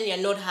 But then you're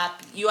not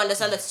happy. You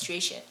understand that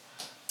situation.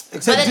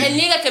 Except But then a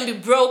nigga can be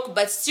broke,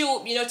 but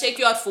still, take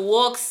you out for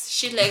walks,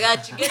 shit like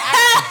that. You get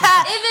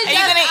Are you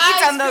gonna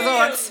eat on those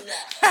walks?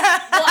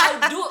 Well,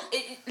 I do.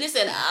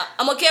 Listen,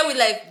 I'm okay with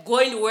like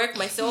going to work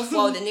myself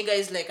while the nigga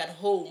is like at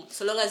home,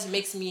 so long as it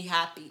makes me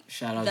happy.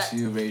 Shout out That- to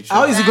you, Rachel.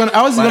 how is he gonna?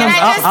 How is he Can gonna?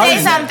 Can I just how say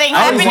is- something?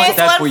 how is he- Happiness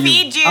that for won't you?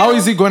 feed you. How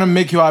is he gonna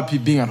make you happy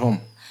being at home?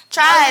 He's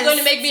going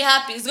to Trust. make me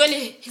happy. He's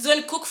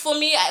going to cook for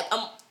me.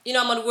 I'm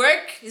at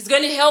work. He's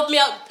going to help me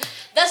out.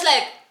 That's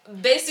like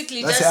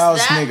basically That's just a house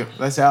that. nigga.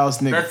 That's a house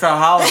nigga. That's a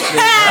house.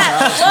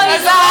 Well,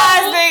 he's a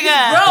house broke,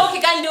 nigga. He's broke. He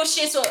can't do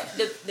shit. So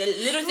the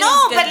little things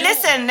No, he can but do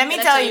listen, let me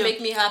can tell actually you.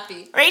 make me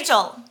happy.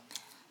 Rachel,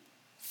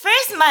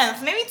 first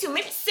month, maybe 2,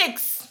 maybe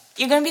 6,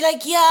 you're gonna be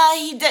like, yeah,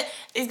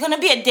 it's gonna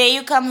be a day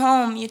you come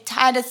home, you're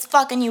tired as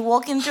fuck, and you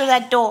walk in through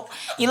that door.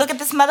 You look at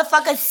this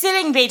motherfucker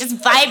sitting there just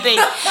vibing,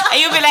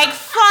 and you'll be like,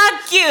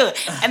 fuck you.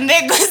 And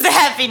there goes the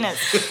happiness.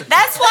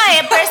 That's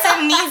why a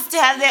person needs to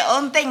have their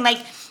own thing. Like,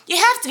 you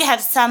have to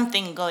have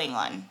something going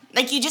on.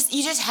 Like, you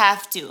just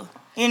have to,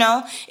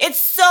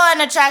 It's so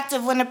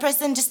unattractive when a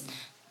person just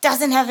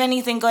doesn't have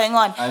anything going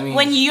on. I mean-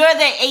 when you're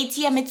the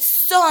ATM, it's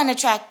so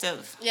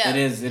unattractive. Yeah. It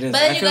is. But I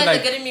then you feel guys like-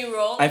 are getting me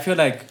wrong. I feel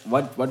like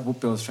what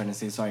Whooper was trying to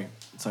say. Sorry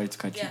to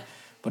cut you. Yeah.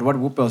 But what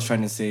Whooper was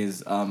trying to say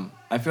is,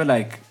 I feel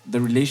like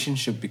the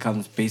relationship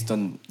becomes based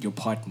on your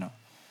partner.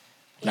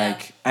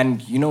 Like,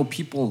 and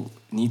people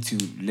need to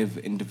live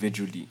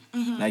individually.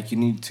 Like, you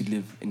need to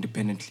live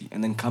independently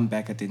and then come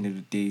back at the end of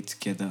the day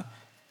together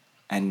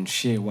and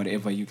share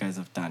whatever you guys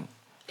have done.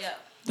 Yeah.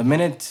 The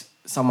minute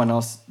someone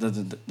else,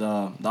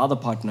 the other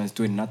partner is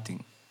doing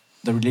nothing,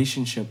 the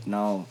relationship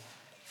now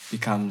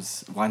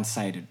becomes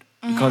one-sided.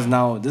 Because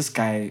now this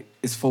guy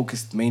is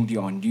focused mainly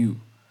on you.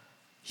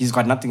 He's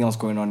got nothing else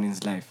going on in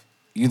his life.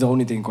 You're the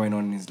only thing going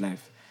on in his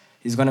life.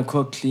 He's gonna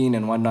cook, clean,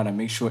 and whatnot and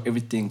make sure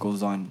everything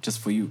goes on just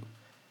for you.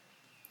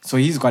 So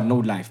he's got no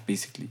life,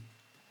 basically.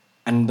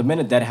 And the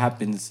minute that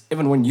happens,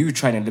 even when you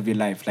try to live your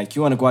life, like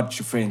you want to go out with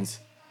your friends,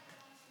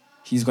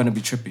 he's gonna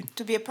be tripping.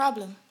 To be a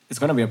problem. It's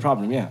gonna be a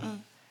problem, yeah.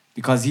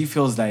 Because he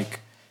feels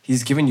like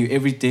he's giving you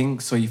everything,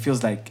 so he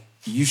feels like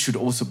you should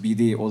also be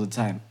there all the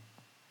time.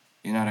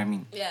 You know what I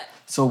mean? Yeah.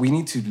 So we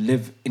need to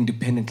live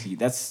independently.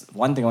 That's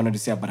one thing I wanted to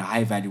say about a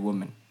high value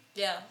woman.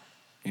 Yeah.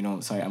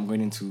 Sorry, I'm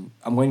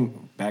going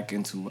back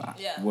into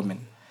Yeah.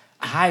 women.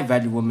 A high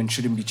value woman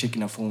shouldn't be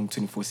checking her phone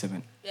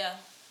 24/7. Yeah.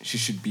 She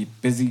should be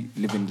busy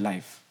living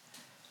life.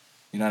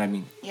 You know what I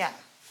mean? Yeah.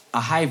 A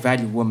high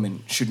value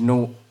woman should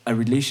know a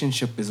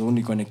relationship is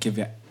only going to give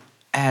her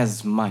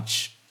as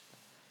much.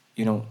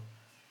 You know,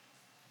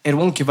 it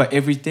won't give her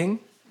everything.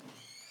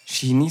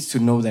 She needs to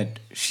know that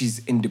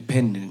she's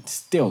independent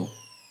still.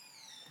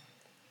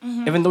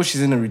 Mm-hmm. Even though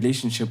she's in a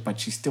relationship, but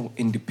she's still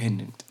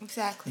independent.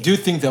 Exactly. Do you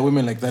think there are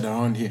women like that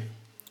around here?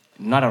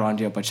 Not around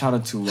here, but shout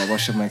out to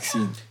Wabosha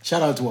Maxine.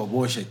 Shout out to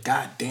Wabosha.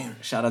 God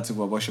damn. Shout out to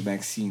Wabosha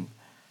Maxine.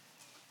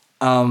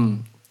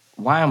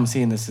 Why I'm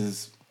saying this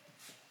is,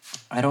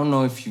 I don't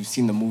know if you've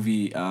seen the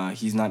movie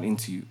He's Not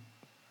Into You.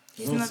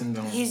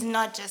 He's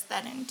not just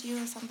that into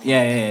you or something.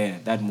 Yeah,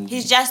 that movie.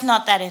 He's just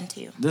not that into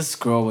you. This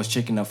girl was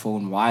checking her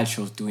phone while she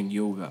was doing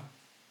yoga,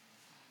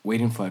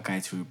 waiting for a guy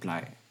to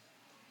reply.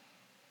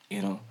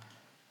 You know?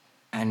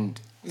 And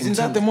isn't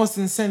that the most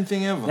insane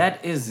thing ever?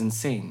 That is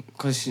insane.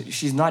 Because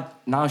she's not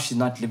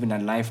living her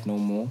life no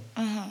more.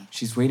 Mm-hmm.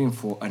 She's waiting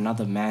for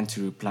another man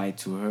to reply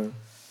to her.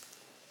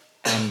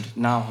 And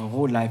now her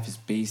whole life is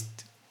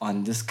based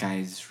on this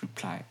guy's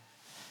reply.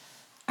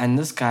 And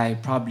this guy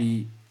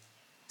probably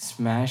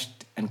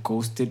smashed and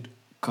ghosted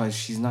because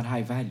she's not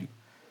high value.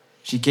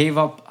 She gave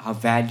up her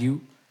value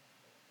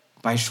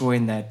by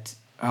showing that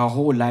her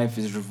whole life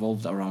is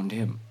revolved around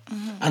him.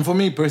 Mm-hmm. And for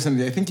me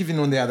personally, I think even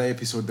on the other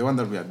episode, the one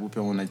that we had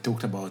Whoopi on, I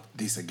talked about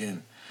this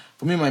again.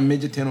 For me, my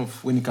major turn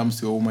off when it comes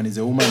to a woman is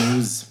a woman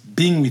who's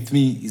being with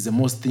me is the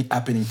most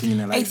happening thing in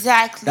her life.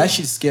 Exactly. That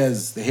shit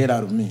scares the head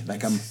out of me.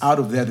 Like, I'm out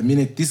of there the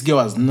minute this girl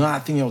has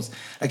nothing else.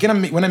 Like,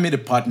 when I meet a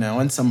partner, I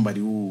want somebody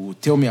who will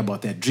tell me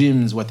about their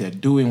dreams, what they're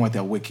doing, what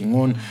they're working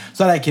on,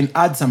 so that I can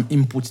add some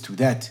input to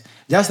that.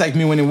 Just like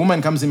me, when a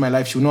woman comes in my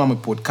life, she'll know I'm a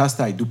podcaster.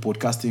 I do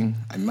podcasting.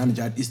 I manage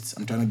artists.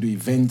 I'm trying to do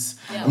events.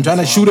 Yeah, I'm trying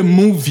to shoot a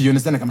movie. You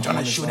understand? Like, I'm trying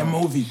to shoot a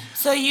movie.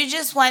 So you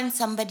just want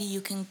somebody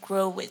you can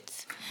grow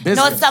with. Basically.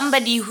 Not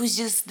somebody who's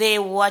just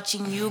there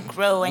watching you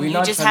grow and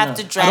you just have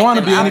to drag them. I don't want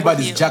to be out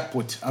anybody's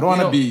jackpot. I don't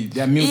want to be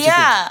their meal ticket.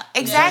 Yeah,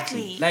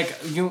 exactly. Like,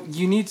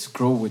 you need to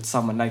grow with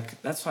someone. Like,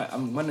 that's why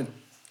I'm going to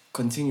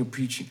continue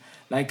preaching.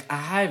 Like, a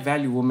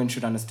high-value woman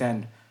should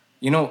understand.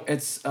 You know,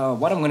 it's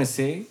what I'm going to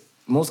say.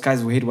 Most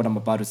guys will hate what I'm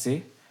about to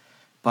say.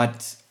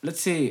 But let's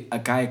say a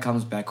guy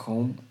comes back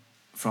home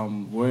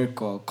from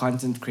work or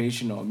content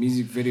creation or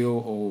music video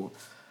or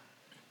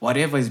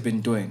whatever he's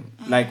been doing.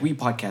 Like, we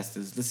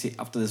podcasters, let's say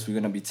after this we're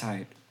going to be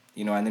tired,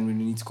 you know, and then we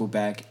need to go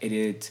back,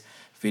 edit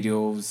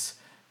videos,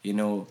 you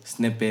know,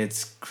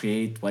 snippets,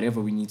 create whatever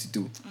we need to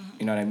do.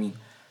 You know what I mean?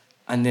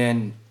 And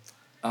then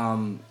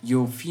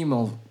your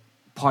female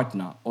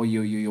partner or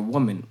your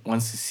woman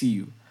wants to see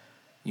you,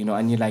 you know,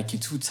 and you're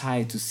too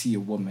tired to see a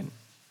woman,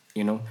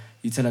 you know,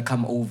 you tell her,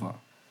 come over.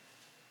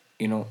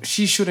 You know,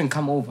 she shouldn't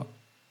come over.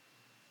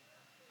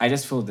 I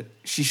just feel that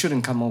she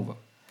shouldn't come over.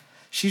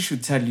 She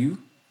should tell you,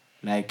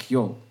 like,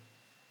 yo,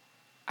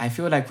 I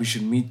feel like we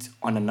should meet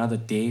on another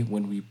day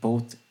when we're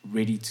both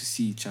ready to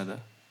see each other.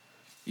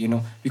 You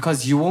know,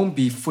 because you won't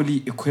be fully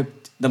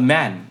equipped. The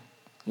man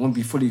won't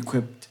be fully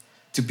equipped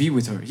to be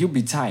with her. He'll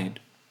be tired.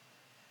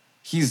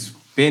 He's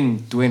been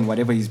doing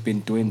whatever he's been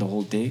doing the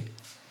whole day.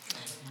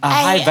 A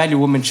high-value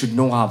woman should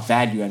know her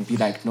value and be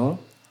like, no,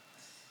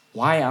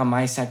 why am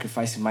I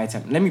sacrificing my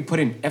time? Let me put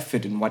in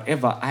effort in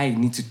whatever I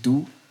need to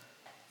do.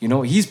 You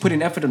know, he's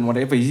putting effort in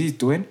whatever he's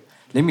doing.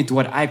 Let me do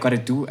what I gotta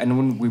do. And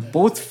when we're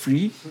both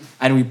free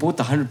and we're both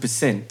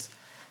 100%,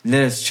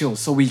 let us chill.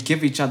 So we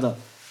give each other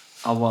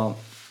our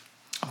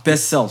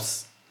best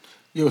selves.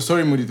 Yo,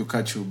 sorry, Moody, to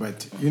cut you,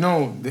 but you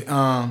know,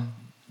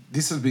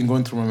 this has been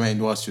going through my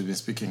mind whilst you've been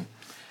speaking.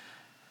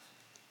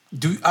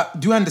 Do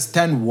you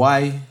understand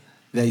why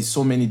there is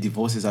so many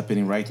divorces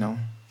happening right now?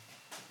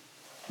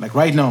 Like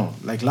right now,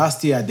 like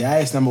last year, the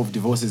highest number of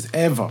divorces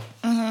ever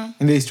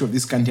in the history of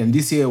this country. And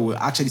this year will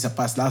actually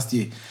surpass last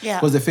year. Yeah.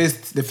 Because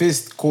the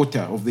first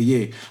quarter of the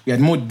year, we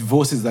had more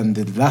divorces than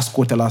the last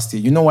quarter last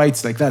year. You know why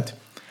it's like that?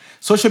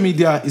 Social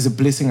media is a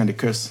blessing and a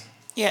curse.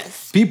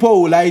 Yes.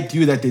 People will lie to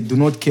you that they do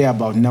not care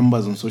about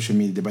numbers on social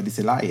media, but it's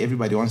a lie.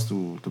 Everybody wants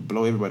to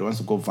blow, everybody wants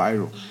to go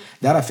viral.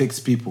 That affects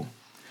people.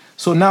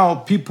 So now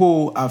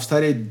people have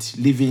started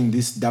living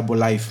this double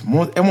life.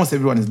 Almost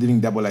everyone is living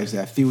double lives.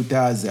 There are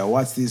filters, there are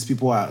what's this.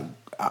 People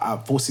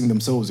are forcing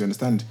themselves, you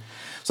understand?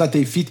 So that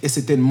they fit a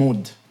certain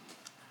mode.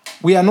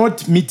 We are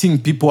not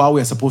meeting people how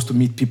we are supposed to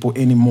meet people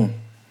anymore.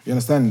 You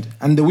understand?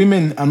 And the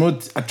women are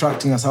not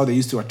attracting us how they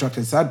used to attract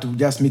us. It's hard to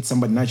just meet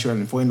somebody natural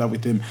and fall in love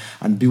with them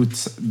and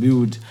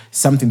build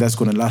something that's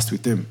going to last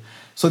with them.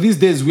 So these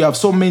days we have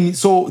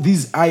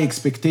these high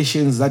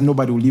expectations that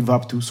nobody will live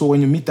up to. So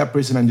when you meet that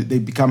person and they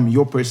become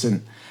your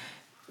person,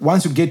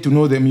 once you get to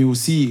know them, you will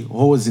see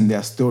holes in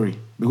their story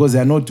because they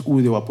are not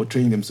who they were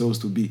portraying themselves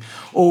to be.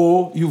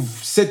 Or you've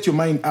set your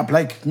mind up,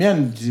 like me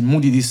and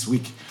Moody this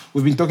week,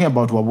 we've been talking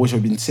about Wabosha.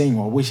 We've been saying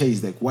Wabosha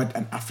is like what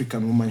an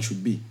African woman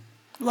should be.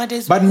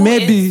 But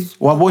maybe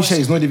Wabosha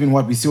is not even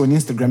what we see on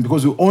Instagram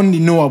because we only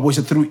know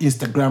Wabosha through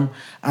Instagram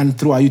and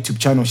through our YouTube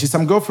channel. She's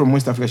some girl from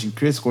West Africa. She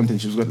creates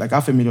content. She's got like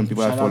 500,000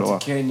 people that follow her.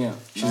 Kenya.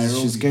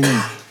 She's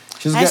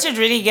Kenyan. I should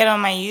really get on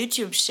my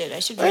YouTube shit. I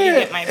should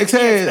really get my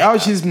videos. How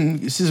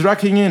she's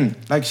racking in.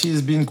 Like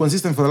she's been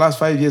consistent for the last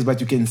 5 years,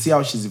 but you can see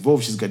how she's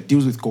evolved. She's got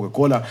deals with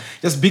Coca-Cola.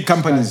 Just big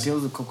companies.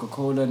 Deals with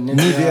Coca-Cola,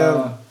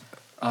 Nivea.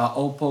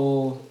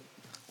 Opal.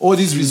 All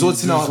these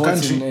resorts in our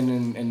country.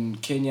 In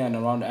Kenya and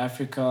around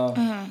Africa.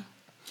 Mm-hmm.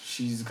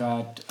 She's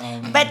got...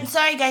 But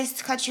sorry guys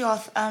to cut you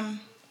off.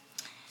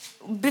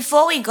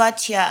 Before we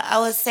got here, I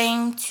was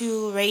saying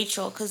to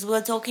Rachel, because we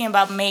were talking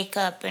about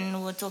makeup and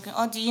we were talking,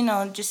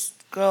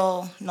 just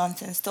girl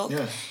nonsense talk.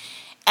 Yeah.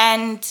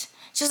 And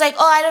she was like,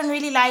 I don't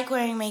really like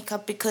wearing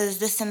makeup because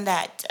this and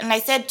that. And I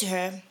said to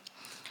her,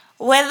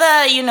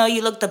 whether,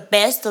 you look the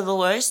best or the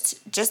worst,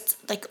 just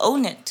like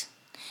own it.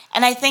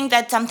 And I think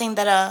that's something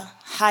that a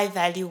high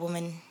value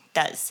woman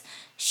does.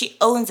 She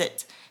owns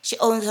it. She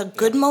owns her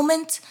good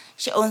moments.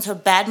 She owns her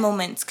bad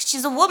moments. 'Cause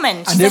she's a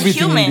woman. She's and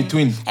everything a human. in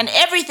between. And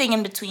everything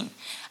in between.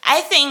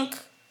 I think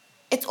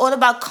it's all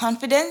about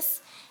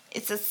confidence.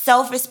 It's a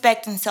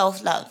self-respect and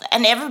self-love.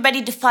 And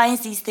everybody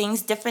defines these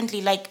things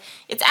differently. Like,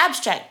 it's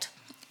abstract.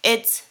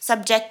 It's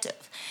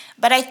subjective.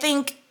 But I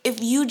think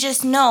if you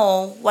just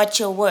know what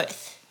you're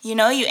worth, you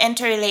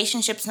enter a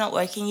relationship, it's not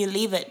working, you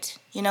leave it,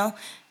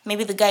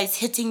 Maybe the guy's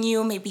hitting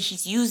you, maybe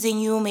he's using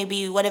you,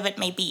 maybe whatever it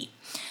may be.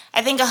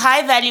 I think a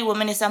high-value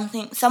woman is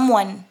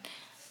someone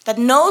that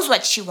knows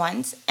what she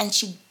wants and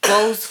she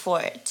goes for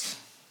it.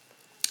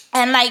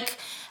 And like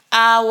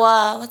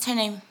what's her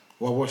name?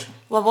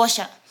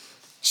 Wabosha.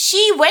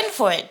 She went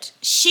for it.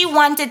 She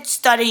wanted to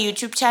start a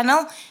YouTube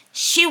channel.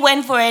 She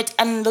went for it,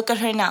 and look at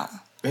her now.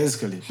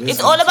 Basically.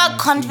 It's all about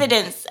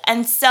confidence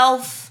and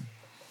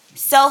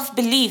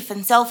self-belief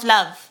and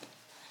self-love.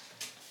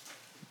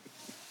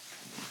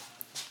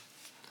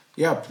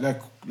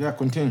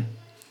 Continue.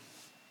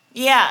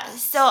 Yeah,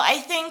 so I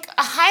think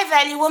a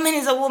high-value woman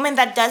is a woman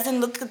that doesn't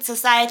look at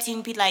society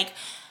and be like,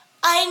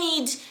 I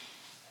need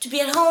to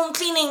be at home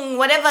cleaning,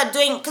 whatever,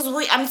 doing... Because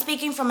I'm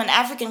speaking from an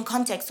African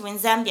context. We're in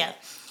Zambia.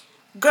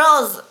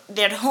 Girls,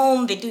 they're at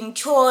home, they're doing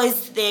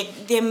chores,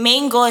 their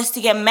main goal is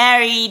to get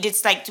married.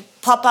 It's like to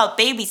pop out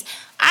babies.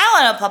 I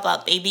want to pop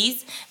out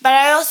babies, but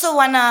I also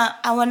want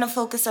to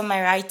focus on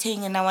my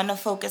writing, and I want to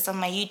focus on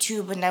my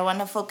YouTube, and I want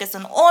to focus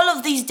on all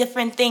of these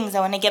different things. I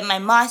want to get my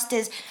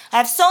master's. I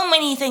have so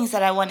many things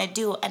that I want to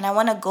do, and I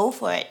want to go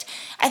for it.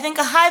 I think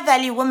a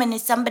high-value woman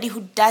is somebody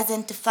who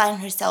doesn't define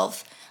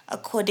herself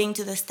according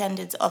to the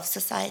standards of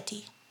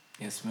society.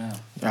 Yes, ma'am.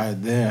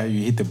 There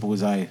you hit the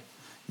bullseye.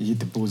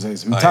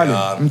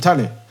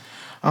 Mtale.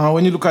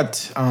 When you look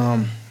at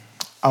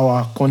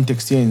our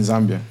context here in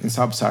Zambia, in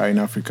Sub-Saharan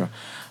Africa,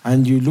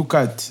 and you look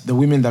at the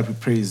women that we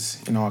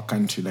praise in our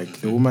country,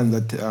 like the woman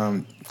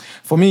that,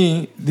 for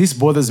me, this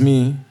bothers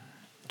me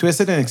to a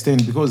certain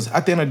extent, because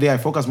at the end of the day, I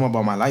focus more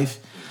about my life.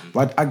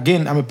 But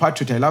again, I'm a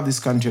patriot. I love this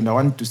country, and I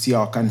want to see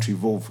our country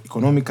evolve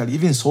economically,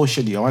 even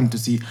socially. I want to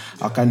see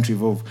our country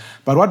evolve.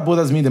 But what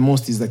bothers me the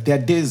most is that there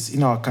are days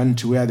in our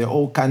country where the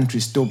whole country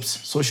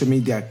stops, social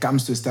media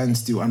comes to a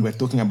standstill, and we're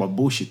talking about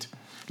bullshit.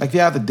 Like the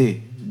other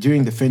day,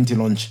 during the Fenty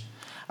launch,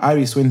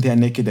 Iris went there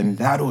naked, and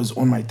that was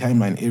on my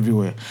timeline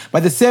everywhere.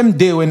 But the same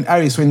day when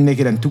Iris went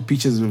naked and took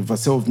pictures of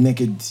herself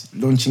naked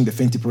launching the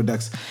Fenty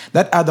products,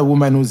 that other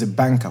woman who's a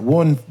banker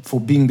won for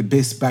being the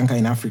best banker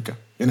in Africa.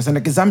 You understand?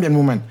 Like a Zambian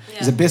woman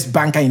is the best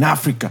banker in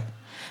Africa.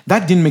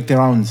 That didn't make the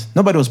rounds.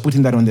 Nobody was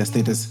putting that on their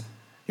status.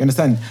 You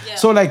understand? Yeah.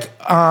 So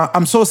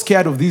I'm so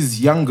scared of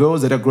these young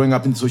girls that are growing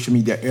up in the social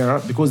media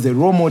era, because the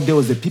role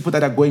models, the people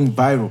that are going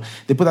viral,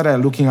 the people that are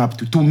looking up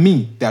to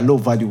me, they are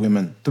low-value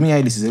women. To me,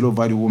 Iris is a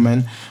low-value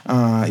woman.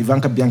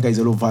 Ivanka Bianca is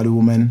a low-value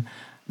woman.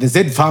 The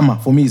Z Farmer,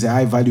 for me, is a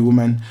high-value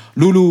woman.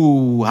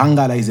 Lulu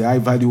Hangala is a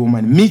high-value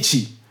woman.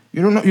 Michi,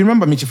 you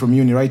remember Michi from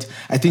uni, right?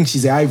 I think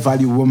she's a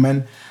high-value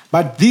woman.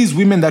 But these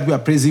women that we are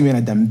praising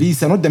are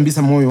Dambisa, not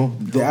Dambisa Moyo,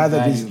 they are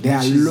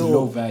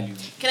low value.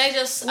 Can I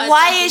just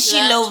why is she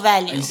low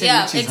value?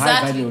 Yeah,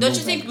 exactly. Don't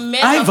you think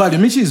men... High value.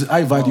 Michi is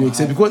high value,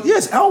 except because,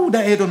 yes, how would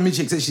I hate on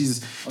Michi, except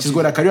she's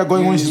got a career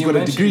going on, she's got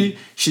a degree,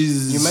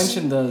 You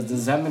mentioned the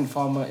Zambian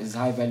farmer is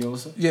high value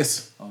also?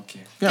 Yes.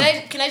 Okay.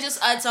 Yeah. Can I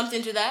just add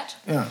something to that?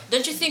 Yeah.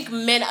 Don't you think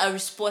men are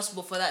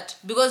responsible for that?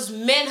 Because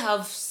men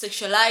have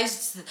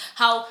sexualized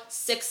how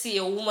sexy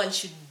a woman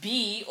should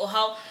be, or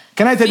how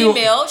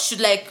female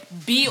should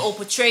be or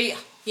portray,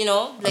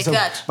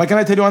 that. But can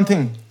I tell you one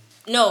thing?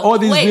 No. All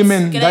these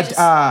women that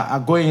are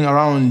going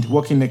around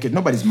walking naked,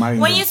 nobody's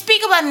marrying When them. you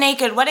speak about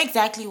naked, what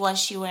exactly was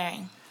she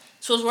wearing?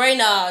 She was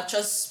wearing a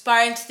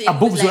transparent thing. Her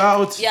boobs were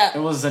out. Yeah. It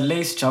was a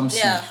lace jumpsuit.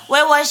 Yeah.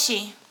 Where was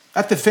she?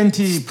 At the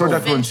Fenty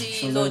product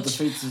launch.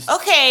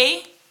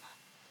 Okay.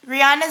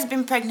 Rihanna's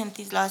been pregnant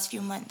these last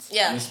few months.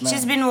 Yeah. Yes,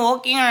 she's been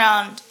walking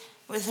around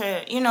with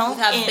her, with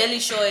her belly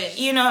showing.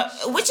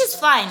 Which is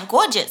fine,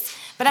 gorgeous.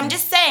 But I'm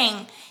just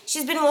saying,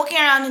 she's been walking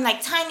around in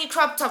tiny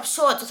crop top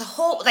shorts with a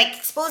whole,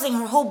 exposing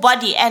her whole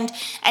body. And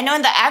I know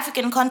in the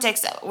African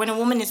context, when a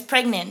woman is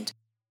pregnant,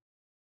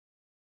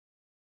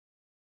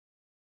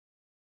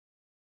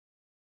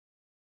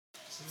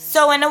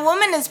 so when a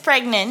woman is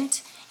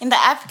pregnant, in the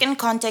African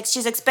context,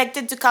 she's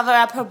expected to cover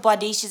up her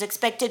body. She's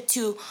expected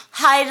to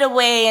hide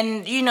away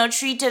and,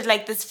 treat it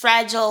like this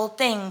fragile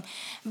thing.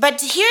 But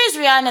here's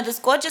Rihanna, this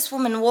gorgeous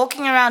woman,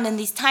 walking around in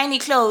these tiny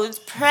clothes,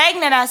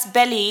 pregnant-ass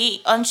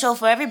belly on show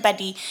for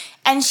everybody.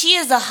 And she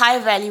is a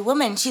high-value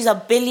woman. She's a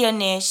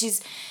billionaire.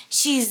 She's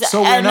She's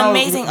So an we're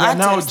amazing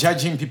now artist.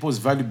 judging people's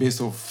value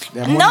based off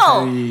their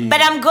No, monetary... but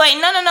I'm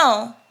going.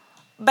 No.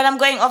 But I'm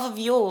going off of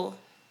you.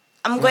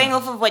 I'm going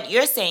off of what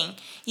you're saying.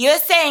 You're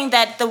saying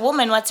that the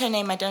woman, what's her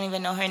name? I don't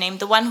even know her name.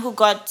 The one who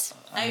got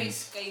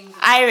Iris.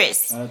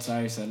 That's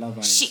Iris. I love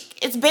Iris.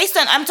 It's based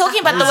on. I'm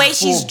talking about the way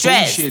she's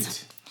dressed.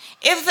 Bullshit.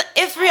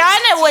 If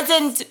Rihanna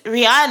wasn't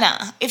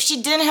Rihanna, if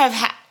she didn't have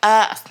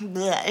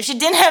if she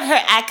didn't have her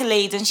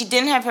accolades and she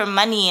didn't have her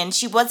money and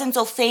she wasn't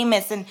so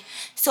famous and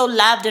so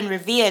loved and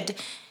revered,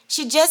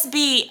 she'd just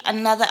be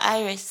another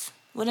Iris,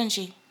 wouldn't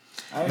she?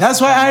 That's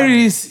why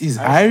Iris is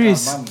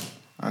Iris.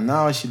 And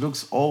now she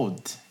looks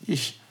old.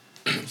 Ish.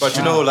 But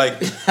you know, like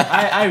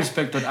I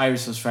respect what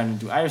Iris was trying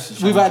to do. Iris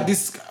was We've trying had to-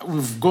 this,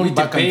 we've gone we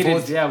back debated, and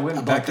forth. yeah, we went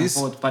about back and this.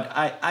 forth. But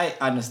I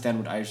understand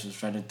what Iris was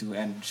trying to do,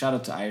 and shout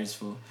out to Iris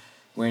for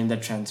wearing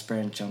that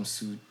transparent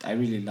jumpsuit. I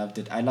really loved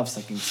it. I love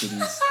sucking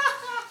titties.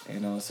 You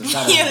know, so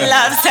shout out You to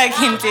love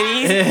sucking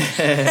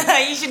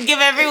titties. You should give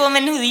every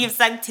woman who you've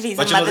sucked titties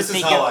But a you know, Mother's this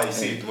is Day how gift. I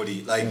see it,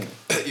 Moody. Like,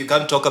 you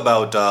can't talk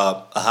about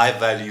a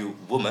high-value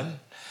woman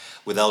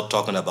without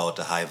talking about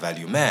a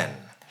high-value man.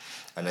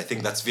 And I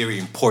think that's very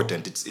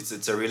important.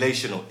 It's a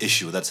relational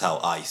issue. That's how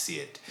I see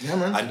it. Yeah,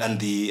 man. And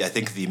I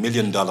think the $1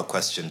 million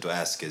question to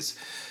ask is,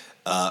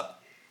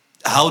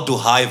 how do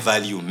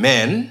high-value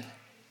men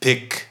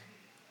pick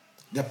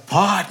The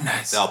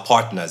partners. their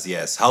partners?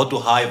 Yes. How do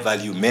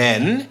high-value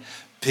men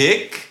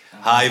pick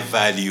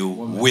high-value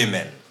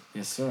women?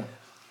 Yes, sir.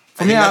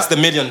 I think that's the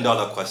 $1 million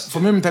question. For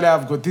me, Mtale,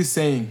 I've got this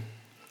saying.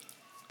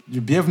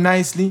 You behave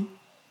nicely,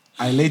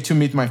 I let you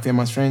meet my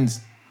famous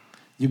friends.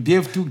 You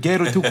behave too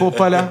ghetto, too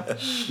copala,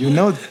 you're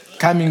not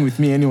coming with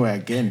me anywhere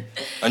again.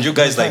 And you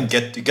guys like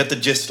get the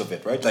gist of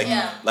it, right?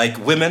 Like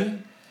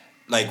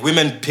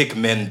women pick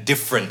men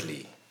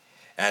differently,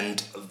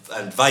 and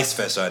vice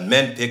versa, and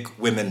men pick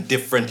women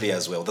differently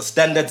as well. The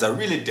standards are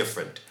really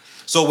different.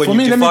 So when For you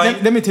me,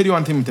 define, let me tell you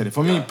one thing, Mtale.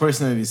 For me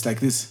personally, it's like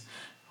this.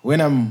 When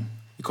I'm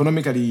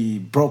economically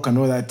broke and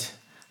all that,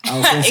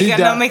 I'll consider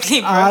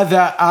Economically broke.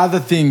 other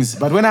things.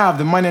 But when I have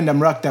the money and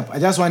I'm racked up, I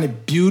just want a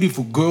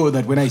beautiful girl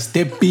that when I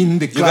step in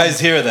the club, guys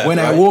hear that, when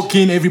I right? walk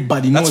in,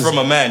 everybody knows. that's from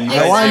a man. You I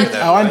guys want, hear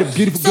that, I want right? a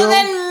beautiful So girl.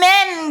 then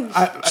men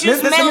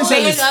choose men Let me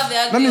say based. this. have the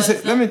Let me ugly say.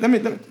 ones, Let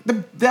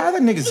me. The other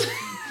niggas.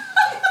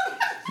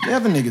 The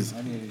other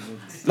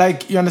niggas.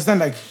 Like you understand?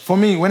 Like for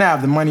me, when I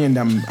have the money and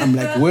I'm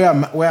like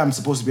where I'm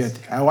supposed to be at,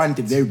 I want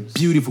a very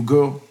beautiful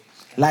girl,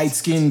 light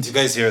skinned. You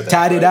guys hear that,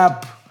 Tied it right?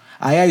 up.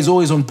 Her hair is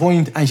always on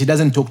point and she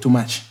doesn't talk too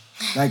much.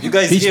 Like You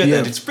guys bitch hear that?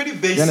 behave. It's pretty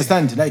basic. You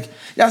understand? Like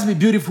just be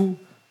beautiful.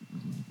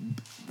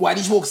 Why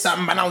did you walk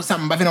samba now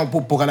samba now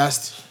poka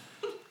last?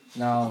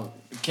 Now,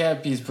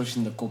 KIP is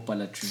pushing the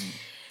Copala tree.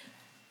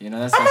 You know,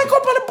 that's I'm like up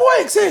on the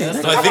boy, say.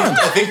 No,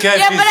 I think KIP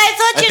Yeah, but I is-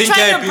 thought you're think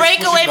trying KIP to is break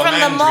pushing away from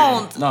the man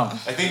mold. dream. No.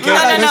 I think No.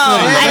 Every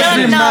I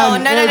don't know.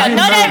 man, No. every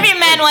Not man. every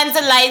man wants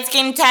a light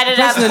skin tatted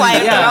up Personally,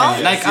 white yeah.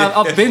 girl. Like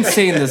I've been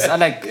saying this.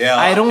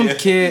 I don't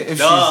care if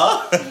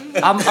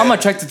she's. I'm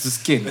attracted to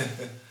skin,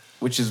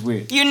 which is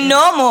weird. You're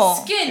normal.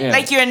 Skin. Yeah.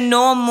 Like you're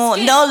normal.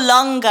 Skin. No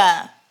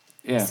longer.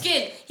 Yeah.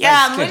 Skin.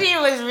 Yeah, skin. Moody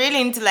was really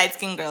into light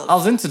skin girls. I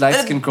was into light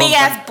skin girls. Big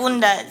ass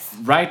bundas.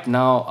 Right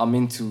now, I'm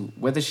into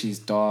whether she's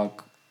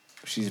dark,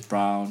 she's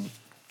brown,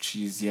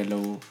 she's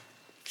yellow,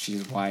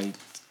 she's white.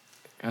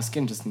 Her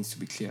skin just needs to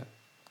be clear.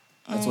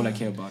 That's all I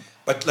care about.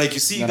 But like you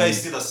see, you No,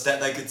 guys no. see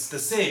like it's the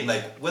same.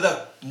 Like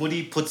whether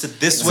Moody puts it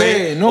this Say,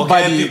 way,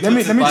 nobody- or KIP let me-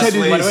 puts let it me this tell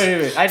you way.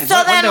 this. Wait.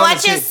 So then I what wanna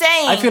you're say-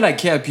 saying- I feel like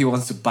KIP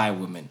wants to buy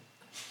women.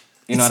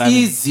 You know It's what I mean?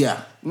 easier.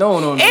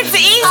 No. It's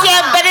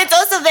easier, but it's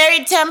also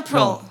very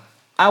temporal.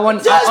 I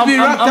want. Just be I'm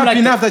wrapped up like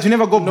enough that you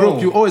never go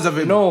broke. You always have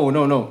a.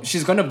 No.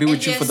 She's gonna be with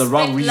And you for the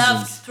wrong expect love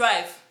reasons. to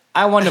thrive.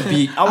 I want to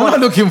be. I'm not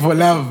looking for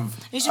love.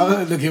 should- I'm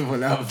not looking for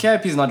love.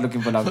 KIP is not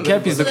looking for love.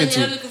 KIP is So then looking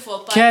you're not to. looking for a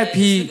partner, you're just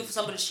KIP looking for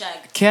somebody to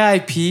shag.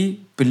 KIP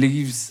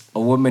believes a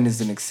woman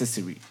is an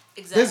accessory.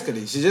 Exactly.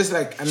 Basically, she's just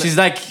like. She's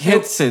like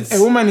headsets. A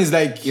woman is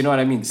like. You know what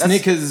I mean? That's-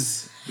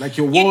 Sneakers, like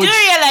your You do watch.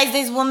 realize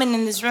there's women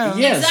in this room.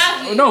 Yes.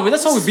 Exactly. No, but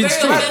that's why This we've been is very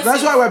straight. offensive.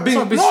 That's why we're being.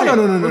 So be No. straight.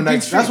 We're Like, being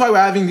that's straight. why we're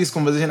having this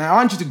conversation. I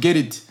want you to get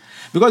it.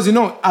 Because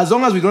as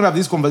long as we don't have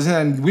this conversation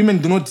and women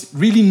do not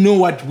really know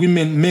what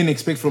men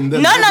expect from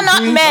them. No, they're not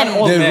doing men.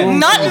 all the men. wrong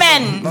Not thing.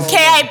 men.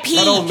 KIP.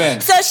 Not all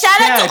men. So shout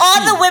out to KIP.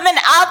 all the women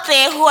out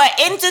there who are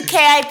into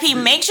KIP.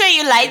 Make sure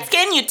you light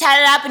skin, you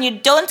tie it up, and you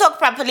don't talk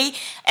properly.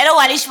 Ero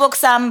walishbok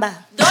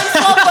samba. Don't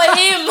fall for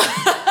him.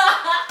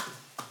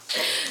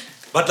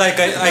 But like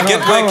I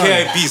get where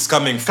KIP is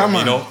coming from, Come on,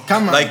 you know.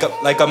 come on.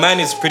 Like a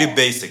man is pretty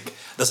basic.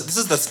 This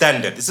is the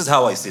standard. This is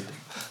how I see it.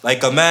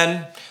 Like a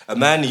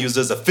man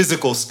uses a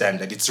physical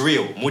standard. It's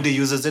real. Moody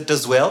uses it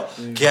as well.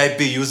 KIP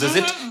uses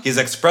it. He's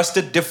expressed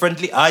it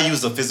differently. I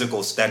use a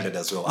physical standard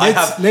as well. I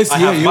have Let's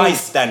hear my yours.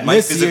 stand, my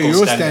Let's hear physical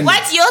your standard. standard.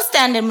 What's your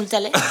standard,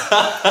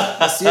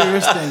 Mutale?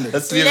 Serious standard.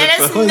 Let's leave Let it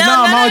us for- Because No,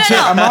 now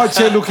I'm no. out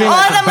here looking All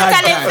like the a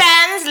bad Mutale guy.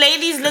 fans,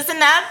 ladies,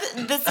 listen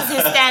up. This is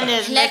his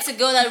standard. He likes a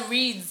girl that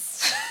reads.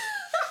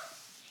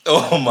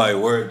 Oh my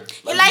word.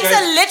 He likes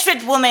a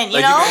literate woman, you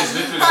Like know? you guys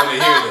literally want to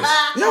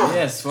hear this.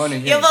 Yes, want to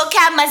hear. Your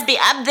vocab must be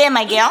up there,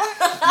 my girl.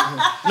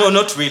 No,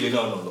 not really.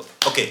 No.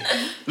 Okay,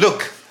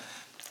 look.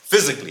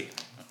 Physically,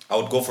 I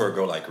would go for a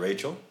girl like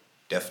Rachel.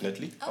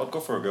 Definitely. I would go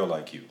for a girl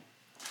like you.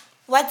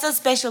 What's so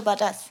special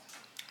about us?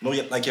 No,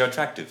 like you're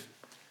attractive.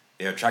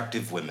 You're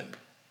attractive women.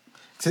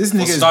 So this For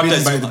nigga is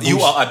starters, beaten by the you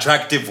bush. are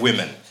attractive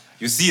women.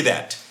 You see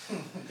that?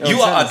 You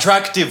are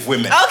attractive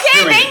women. Okay,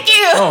 Period. thank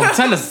you. Oh,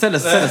 tell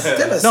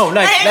us. No,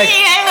 like I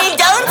mean,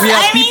 don't. we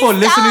have I mean, people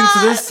listening to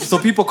stop. this, so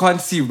people can't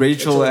see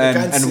Rachel They and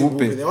can't see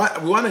Whoopi.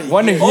 Whoopi. We want to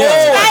Want to hear. hear?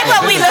 Describe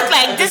what we look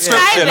like.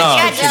 Describe it. Yeah,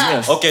 Yeah,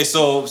 Yes. Okay,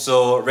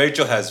 so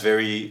Rachel has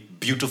very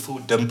beautiful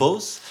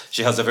dimples.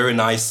 She has a very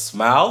nice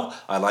smile.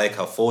 I like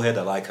her forehead.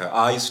 I like her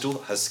eyes too.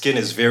 Her skin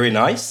is very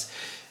nice.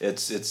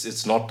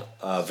 It's not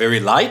very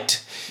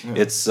light.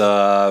 It's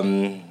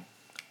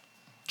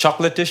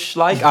chocolatish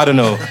like. I don't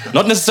know.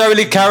 Not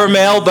necessarily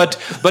caramel, but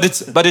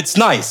it's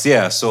nice.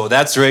 Yeah. So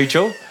that's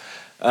Rachel.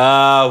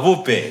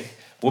 Whoopi.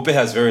 Whoopi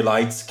has very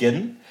light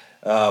skin.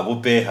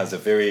 Whoopi has a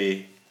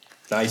very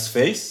nice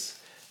face,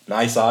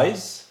 nice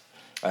eyes.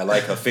 I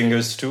like her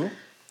fingers too.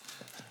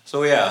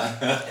 So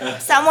yeah.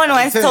 Someone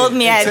once told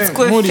me I had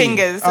squiff Moody.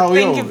 fingers. So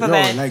thank you for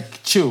that.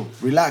 Like, chill,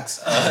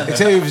 relax.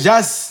 Except you've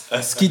just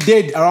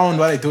skidded around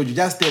what I told you.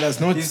 Just tell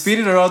us not. He's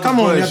beating around Come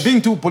the on, bush. you're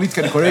being too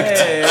politically correct.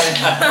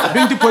 You're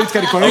being too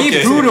politically correct.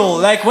 Okay. Be brutal.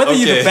 Like whether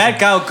you're Okay. the bad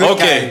guy or good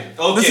Okay.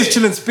 guy. This is Okay.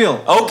 chill and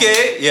spill.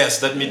 Okay.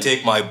 Yes. Let me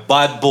take my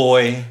bad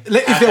boy.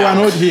 If they were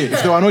not here,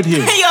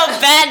 Your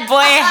bad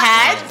boy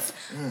hat.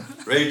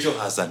 Rachel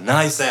has a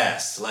nice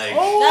ass. Like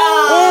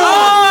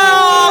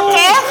Oh,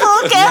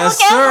 careful, Yes,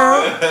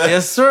 sir.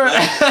 Yes, sir.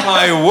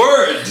 my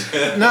word.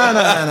 No.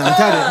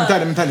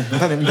 I'm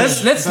telling you. Let's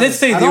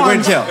say I they don't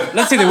weren't want- here.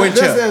 Let's say they weren't Let's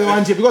say here. they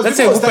weren't here because Let's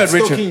say people Whoopi and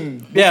start Rachel.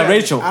 stalking Yeah, Whoopi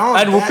Rachel I don't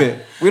and want Whoopi.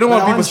 that. We don't But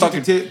want I people you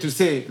stalking. to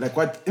say like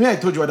what. I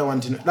told you what I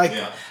want to know. Like,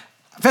 Yeah.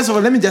 first of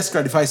all, let me just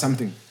clarify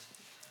something.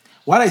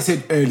 What I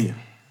said earlier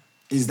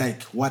is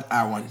like what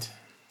I want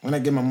when I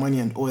get my money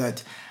and all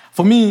that.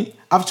 For me,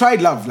 I've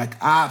tried love. Like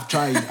I've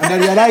tried, and I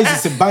realize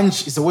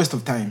it's a waste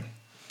of time.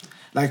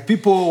 Like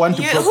people want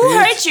to procreate. Who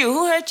hurt you?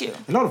 Who hurt you?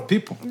 A lot of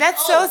people.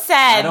 That's so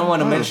sad. I don't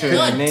want to mention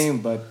her name,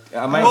 but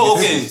I might. Oh,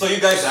 okay. So you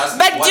guys asked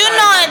me But what do I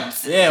not.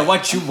 want. Yeah,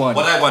 what you want.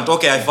 What I want.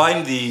 Okay, I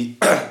find the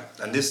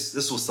and this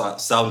will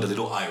sound a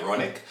little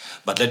ironic,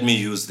 but let me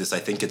use this. I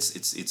think it's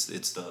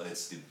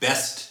the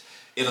best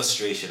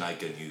illustration I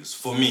can use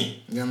for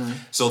me. Yeah, man.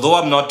 So though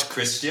I'm not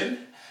Christian,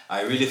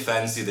 I really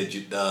fancy the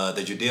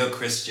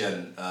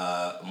Judeo-Christian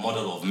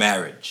model of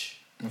marriage.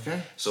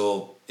 Okay.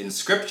 So in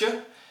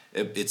scripture,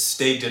 it's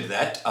stated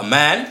that a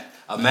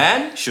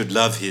man should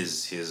love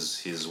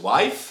his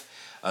wife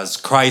as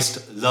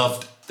Christ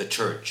loved the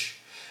church,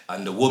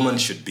 and the woman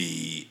should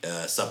be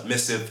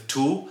submissive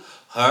to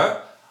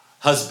her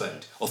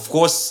husband. Of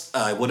course,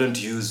 I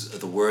wouldn't use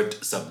the word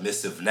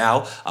submissive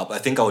now. I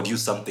think I would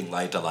use something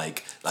lighter,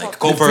 like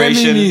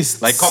cooperation,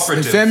 like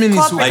cooperative, The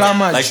feminists who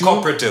come at like you.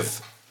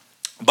 cooperative.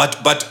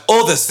 But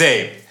all the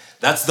same,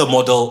 that's the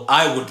model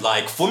I would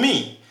like for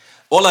me.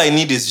 All I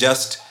need is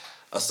just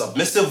a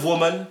submissive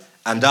woman,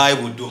 and I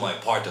would do my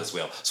part as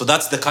well. So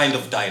that's the kind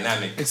of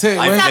dynamic Except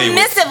I when- play with.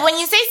 Submissive. When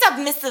you say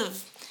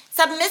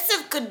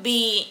submissive could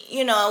be,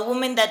 a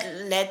woman that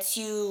lets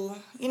you,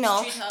 Treat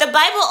her. The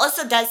Bible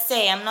also does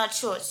say, I'm not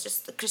sure, it's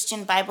just the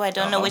Christian Bible, I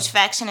don't know which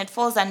faction it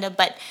falls under,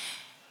 but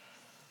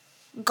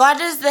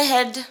God is the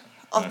head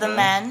of the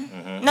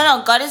man.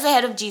 No, God is the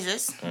head of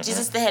Jesus. Jesus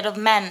is the head of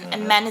man,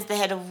 and man is the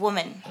head of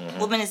woman.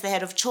 Woman is the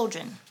head of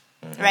children,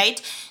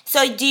 right?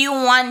 So do you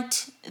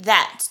want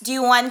that? Do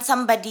you want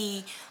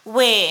somebody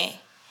where,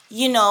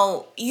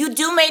 you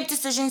do make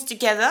decisions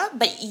together,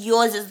 but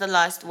yours is the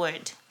last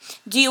word?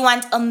 Do you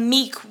want a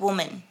meek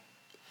woman?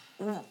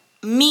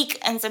 Meek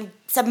and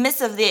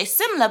submissive, they're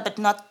similar, but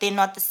they're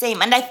not the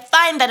same. And I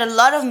find that a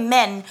lot of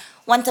men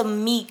want a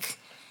meek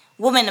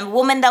woman, a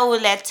woman that will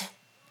let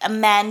a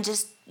man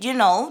just,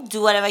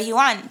 do whatever he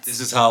wants. This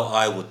is how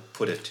I would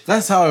put it.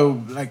 That's how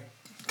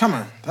come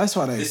on. That's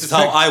what I This is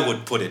expect. how I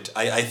would put it.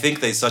 I think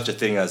there's such a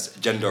thing as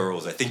gender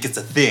roles. I think it's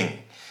a thing.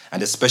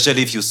 And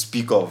especially if you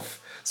speak of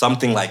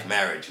something like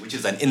marriage, which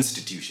is an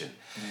institution.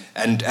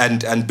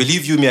 And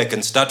believe you me, I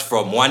can start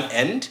from one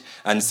end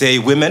and say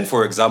women,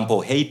 for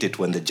example, hate it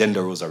when the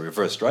gender roles are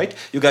reversed, right?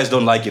 You guys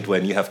don't like it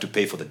when you have to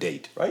pay for the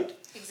date, right?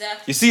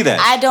 Exactly. You see that?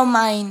 I don't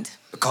mind.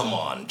 Come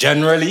on,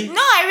 generally.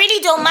 No, I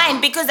really don't mind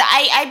because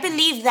I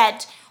believe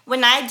that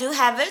when I do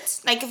have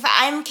it, like if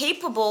I'm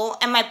capable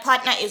and my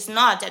partner is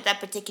not at that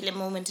particular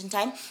moment in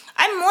time,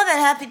 I'm more than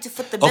happy to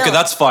foot the bill. Okay,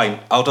 that's fine.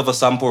 Out of a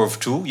sample of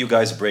 2, you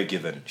guys break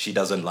even. She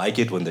doesn't like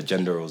it when the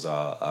gender roles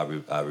are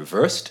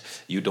reversed.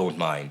 You don't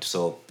mind.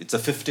 So it's a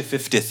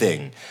 50-50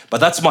 thing. But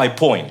that's my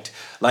point.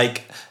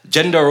 Like,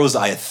 gender roles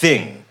are a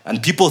thing.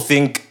 And people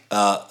think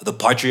the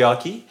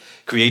patriarchy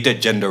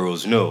created gender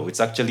roles. No, it's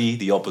actually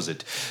the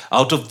opposite.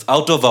 Out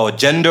of our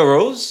gender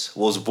roles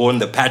was born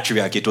the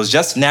patriarchy. It was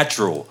just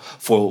natural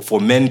for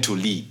men to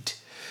lead.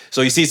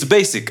 So you see, it's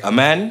basic. A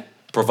man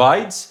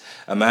provides,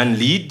 a man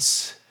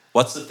leads.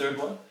 What's the third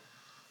one?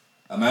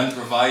 A man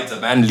provides, a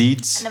man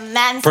leads. And a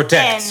man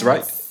protects, spends.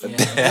 right?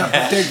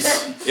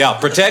 Protects. Yeah,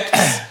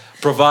 protects,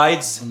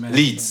 provides,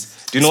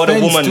 leads. Do you know what a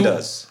Spends woman too.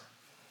 does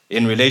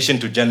in relation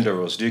to gender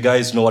roles? Do you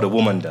guys know what a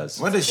woman does?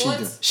 What does she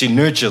do? She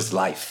nurtures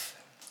life.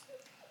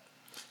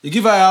 You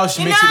give her a house,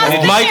 she You makes know, it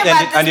And like it might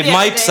about and this it the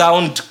might other day.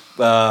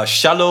 sound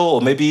shallow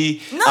or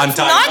maybe No, it's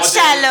not anti-modern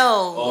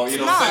shallow. or It's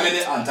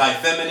not.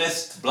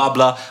 anti-feminist, blah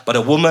blah. But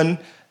a woman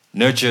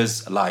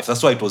nurtures life.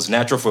 That's why it was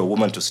natural for a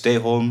woman to stay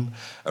home,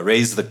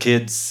 raise the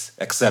kids,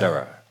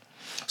 etc.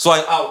 So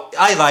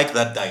I like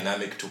that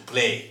dynamic to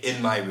play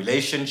in my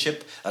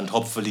relationship and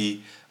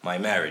hopefully my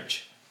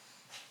marriage.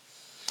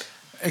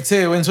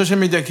 Except when social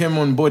media came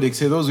on board,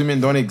 except those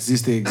women don't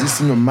exist. They exist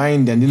in your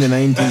mind and in the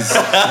 90s.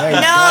 Right?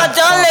 No,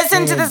 don't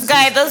listen to this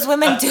guy. Those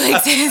women do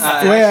exist.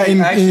 Where in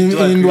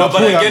No,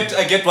 but Wapura,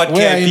 I get what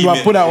where in KP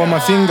meant. Wapura or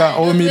Mafinga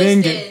or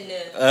Mirenge.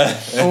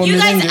 Or You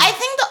guys, Mirenge. I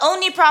think the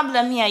only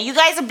problem here, you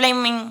guys are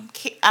blaming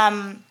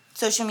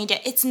social media.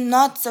 It's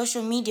not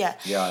social media.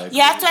 Yeah, I agree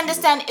you have to with you.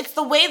 understand, it's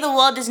the way the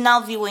world is now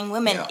viewing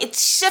women. Yeah. It's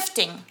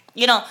shifting.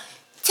 10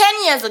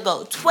 years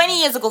ago, 20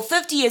 years ago,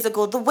 50 years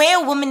ago, the way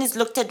a woman is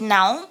looked at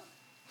now,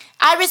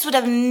 Iris would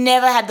have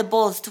never had the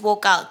balls to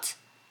walk out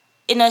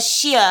in a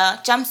sheer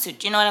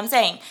jumpsuit. You know what I'm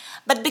saying?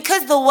 But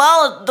because the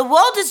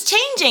world is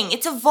changing,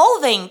 it's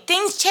evolving.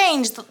 Things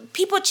change,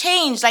 people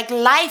change, like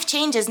life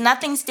changes.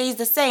 Nothing stays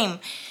the same.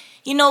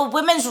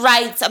 Women's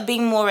rights are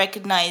being more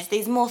recognized.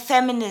 There's more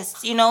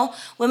feminists.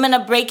 Women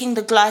are breaking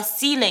the glass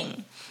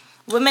ceiling.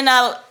 Women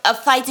are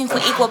fighting for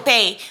equal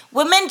pay.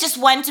 Women just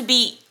want to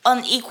be on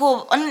an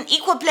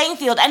equal playing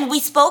field, and we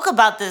spoke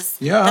about this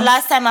the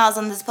last time I was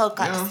on this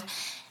podcast.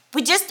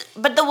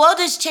 But the world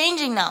is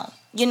changing now,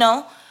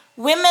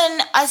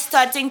 Women are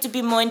starting to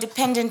be more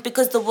independent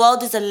because the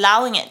world is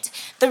allowing it.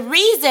 The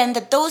reason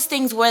that those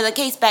things were the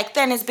case back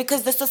then is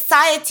because the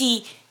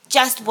society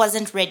just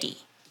wasn't ready.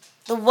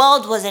 The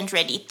world wasn't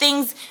ready.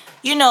 Things,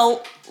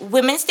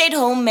 women stayed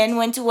home, men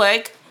went to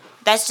work.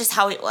 That's just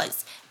how it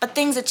was. But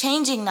things are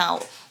changing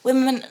now.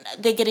 Women,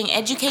 they're getting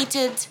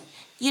educated.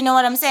 You know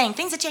what I'm saying?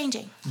 Things are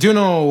changing. Do you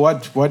know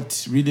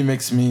what really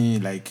makes me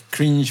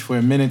cringe for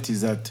a minute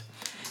is that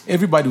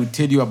everybody will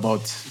tell you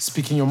about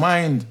speaking your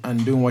mind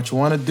and doing what you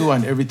want to do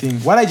and everything.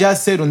 What I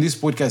just said on this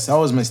podcast, that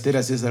was my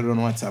status yesterday on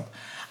WhatsApp.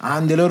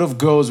 And a lot of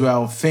girls were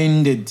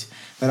offended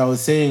that I was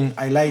saying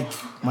I like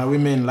my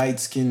women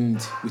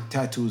light-skinned with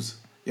tattoos.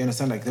 You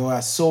understand? They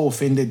were so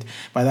offended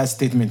by that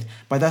statement.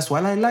 But that's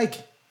what I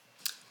like.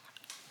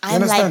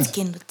 I'm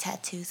light-skinned with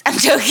tattoos. I'm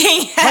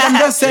joking. But I'm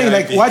just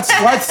saying, what's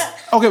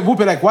okay,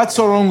 Whoopi, what's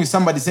so wrong with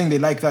somebody saying they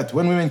like that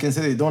when women can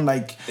say they don't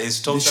like There's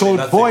the totally short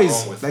nothing boys?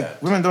 wrong with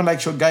that. Women don't like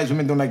short guys,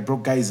 women don't like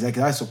broke guys.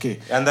 That's okay.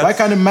 And Why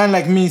can't a man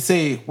like me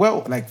say,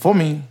 well, for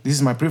me, this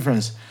is my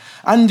preference?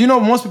 And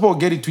most people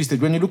get it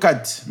twisted. When you look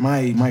at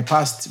my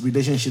past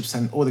relationships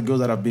and all the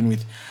girls that I've been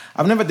with,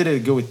 I've never dated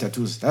a girl with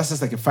tattoos. That's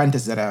just a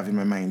fantasy that I have in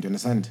my mind, you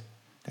understand?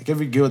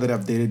 Every girl that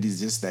I've dated is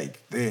just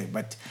there.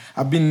 But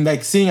I've been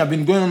I've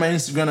been going on my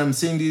Instagram, I'm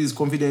seeing these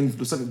confident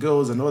Lusaka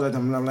girls and all that.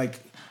 I'm like,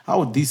 how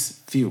would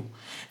this feel?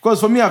 Because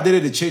for me, I've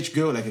dated a church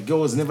girl, a girl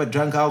who's never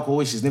drank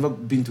alcohol, she's never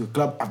been to a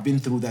club. I've been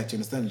through that, you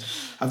understand?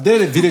 I've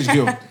dated a village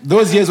girl.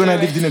 Those years when I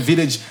lived in a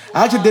village,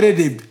 I actually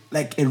dated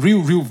a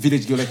real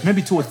village girl,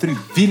 maybe 2 or 3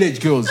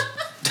 village girls.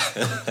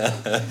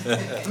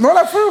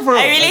 No, for real.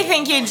 I really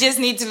think you just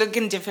need to look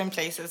in different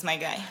places, my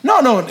guy.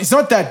 No, it's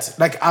not that.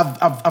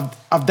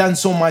 I've done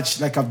so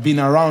much. I've been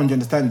around. You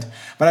understand?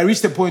 But I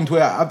reached a point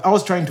where I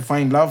was trying to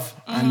find love,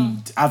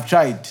 and I've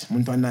tried.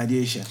 Can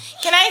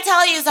I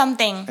tell you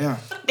something? Yeah.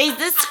 There's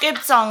this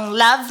script song,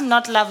 "Love,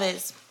 Not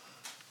Lovers."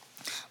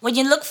 When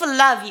you look for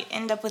love, you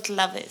end up with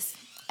lovers,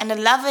 and the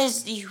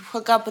lovers, you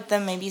hook up with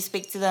them, maybe you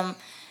speak to them.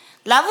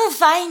 Love will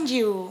find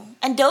you,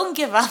 and don't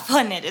give up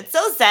on it. It's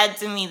so sad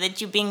to me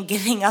that you've been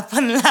giving up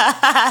on love.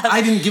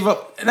 I didn't give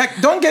up.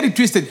 Don't get it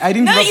twisted. I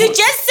didn't. No, give up. you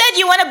just said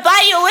you want to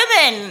buy your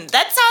women.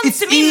 That sounds It's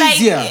to me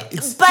easier.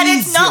 it's not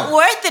easier.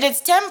 worth it.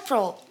 It's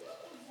temporal.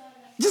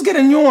 Just get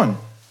a new one.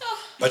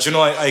 But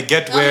I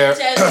get where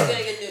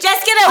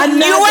Just get a Another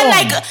new one.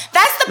 one.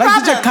 That's the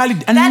problem. DJ Khaled,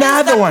 That is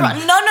another the one.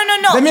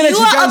 No. The minute You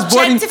she are comes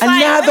boarding,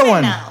 objectifying another women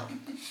one. now.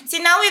 See,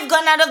 now we've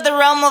gone out of the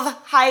realm of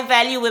high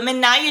value women.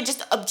 Now you're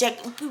just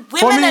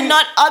women me- are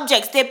not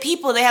objects. They're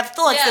people. They have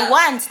thoughts, Yeah. they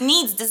wants,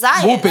 needs,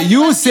 desires. Whoopi,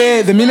 you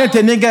say the minute a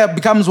nigga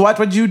becomes what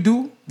do you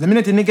do? The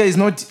minute a nigga is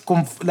not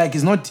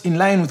is not in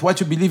line with what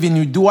you believe in,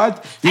 you do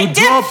what? You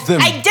drop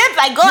them. I dip.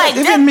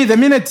 Even me, the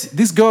minute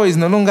this girl is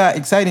no longer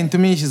exciting to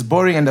me, she's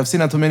boring, and I've seen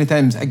her too many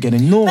times, I get a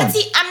new one. But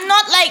see, I'm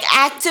not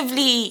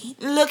actively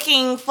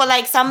looking for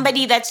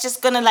somebody that's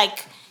just gonna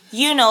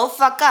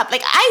fuck up.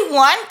 I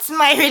want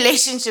my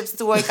relationships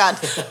to work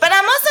out, but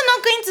I'm also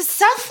not going to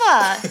suffer.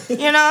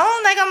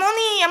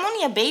 I'm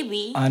only a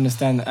baby. I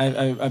understand.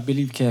 I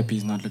believe KP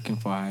is not looking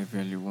for a high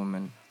value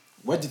woman.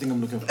 What do you think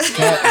I'm looking for?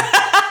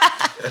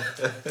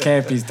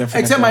 KP is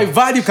definitely. Except my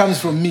value comes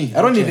from me.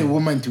 I don't need a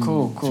woman to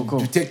Cool.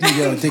 to take me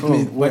there or take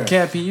me where. But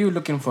KP, you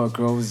looking for a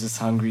girl who's just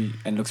hungry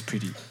and looks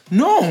pretty.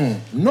 No.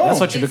 That's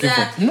what you're looking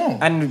Exactly. for. No.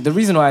 And the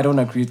reason why I don't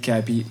agree with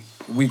KP,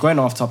 we're going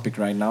off topic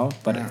right now,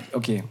 but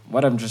okay,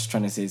 what I'm just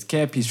trying to say is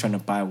KIP is trying to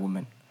buy a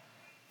woman.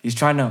 He's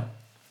trying to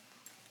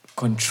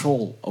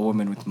control a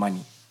woman with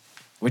money,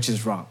 which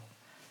is wrong.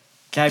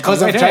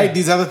 Because I've tried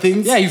these other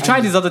things. Yeah, you've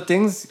tried these other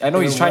things. I know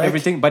he's tried work.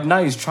 everything, but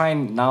now he's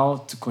trying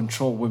to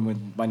control women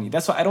with money.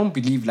 That's why I don't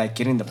believe like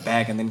getting the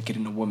bag and then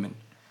getting a woman.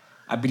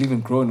 I believe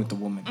in growing with the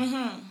woman. You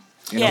know?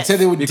 Yes. Say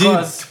they would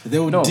Because dip. They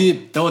would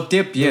dip. They will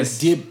dip, yes.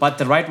 dip. But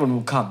the right one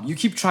will come. You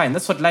keep trying.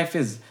 That's what life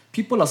is.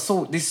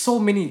 There's so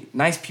many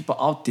nice people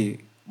out there.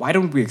 Why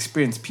don't we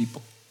experience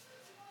people?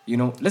 You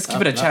know, let's give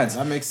it a chance.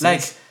 That makes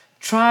like, sense.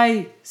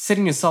 try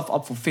setting yourself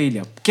up for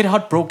failure. Get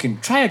heartbroken.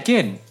 Try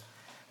again.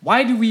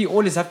 Why do we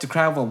always have to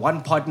cry over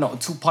one partner or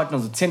two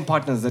partners or 10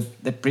 partners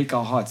that break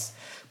our hearts?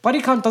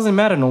 Body count doesn't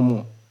matter no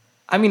more.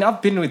 I mean,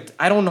 I've been with,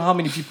 I don't know how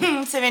many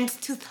people.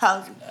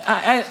 72,000.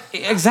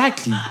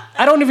 Exactly.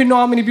 I don't even know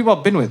how many people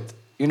I've been with,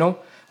 you know?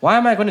 Why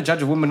am I going to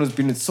judge a woman who's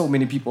been with so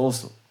many people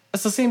also?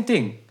 It's the same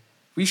thing.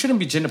 We shouldn't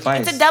be gender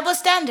biased. It's a double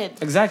standard.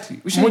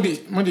 Exactly. We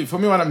shouldn't Modi, for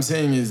me, what I'm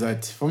saying is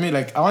that, for me,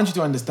 like, I want you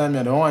to understand me.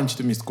 I don't want you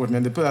to misquote me.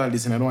 And the people that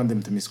listen, I don't want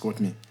them to misquote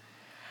me.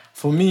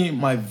 For me,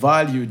 my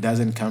value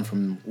doesn't come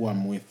from who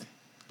I'm with.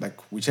 Like,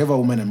 whichever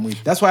woman I'm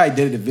with. That's why I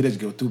dated a village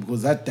girl too,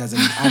 because that doesn't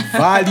add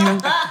value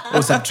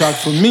or subtract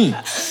from me.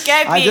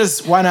 I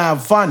just want to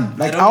have fun.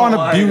 Like, I want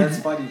to build... That's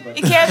funny, but...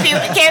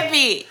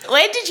 KP,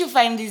 where did you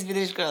find these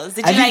village girls?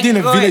 Did I you lived in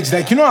a go village.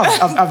 Like, you know,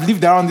 I've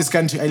lived around this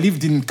country. I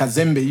lived in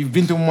Kazembe. You've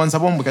been to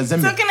Mwansabombo,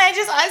 Kazembe. So can I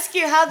just ask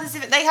you how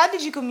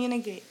did you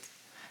communicate?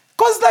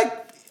 Because,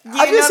 like,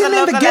 have you seen me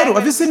in the ghetto?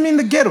 Have you seen me in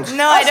the ghetto?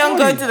 No, I don't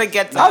go to the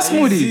ghetto. That's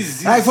Moody.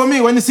 Like, for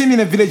me, when you see me in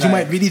a village, you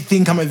might really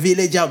think I'm a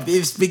villager,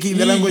 speaking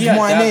the language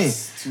more.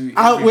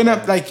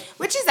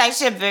 Which is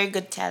actually a very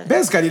good talent.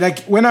 Basically,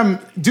 like,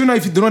 do you know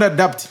if you do not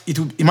adapt,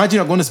 imagine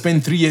you're going to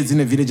spend 3 years in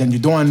a village and you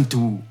don't want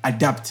to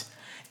adapt.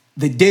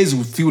 The days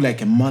will feel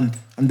like a month,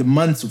 and the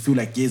months will feel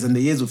like years, and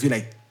the years will feel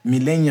like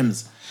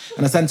millenniums.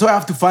 Understand? So you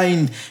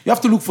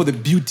have to look for the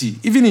beauty.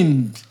 Even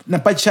in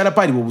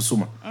Napacharapari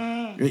Wabusuma.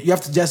 You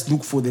have to just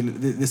look for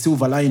the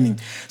silver lining.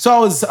 So I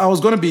was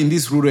going to be in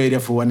this rural area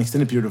for an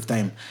extended period of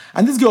time.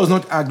 And this girl was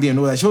not ugly and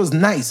all that. She was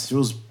nice. She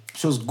was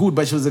good,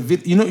 but she was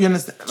you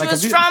understand? She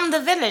was from the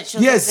village.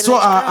 Yes, so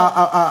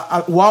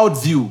a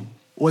wild view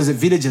was a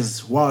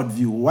villager's wild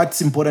view.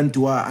 What's important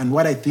to her and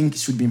what I think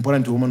should be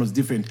important to a woman was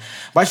different.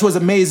 But she was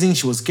amazing,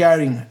 she was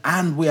caring,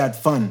 and we had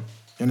fun.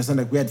 You understand?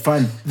 Like, we had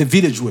fun the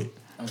village way.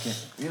 Okay,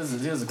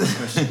 here's a quick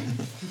question.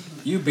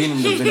 You've been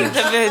in the village.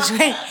 The village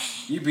way.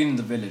 You've been in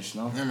the village,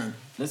 no? Yeah, man.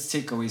 Let's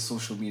take away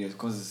social media,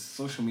 because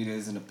social media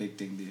isn't a big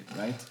thing there,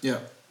 right? Yeah.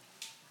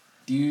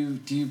 Do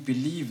you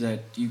believe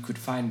that you could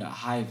find a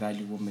high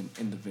value woman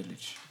in the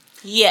village?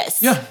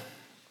 Yes. Yeah.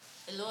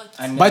 A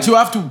lot. But you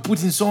have to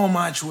put in so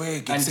much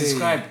work. And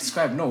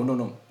describe.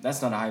 No.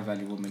 That's not a high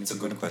value woman. It's a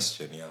good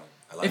question, yeah.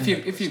 I like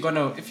If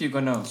you're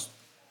gonna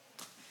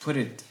put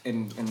it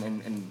in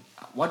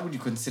what would you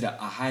consider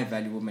a high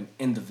value woman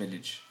in the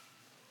village?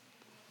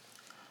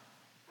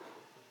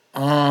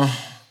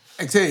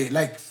 I'd say,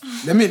 like,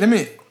 let me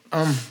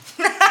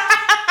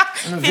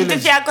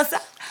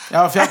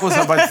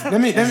Fiakosa, but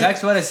let me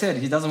Exactly what I said.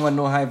 He doesn't want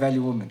no high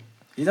value woman.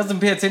 He doesn't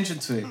pay attention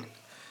to it.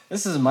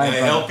 This is my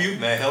brother.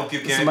 May I help you,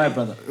 This is my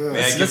brother.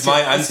 May I give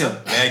my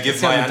answer? May I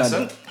give my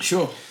answer?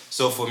 Sure.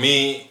 So for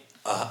me,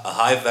 a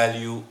high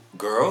value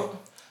girl,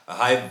 a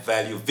high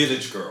value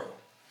village girl,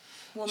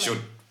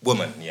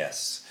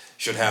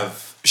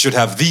 should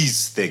have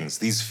these things,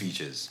 these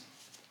features.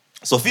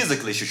 So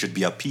physically, she should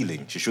be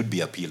appealing.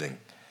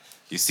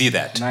 You see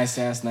that? Nice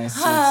ass, nice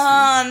tits.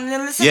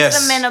 Listen to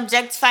the men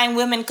objectifying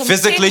women.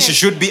 Physically, she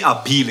should be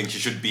appealing. She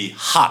should be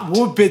hot.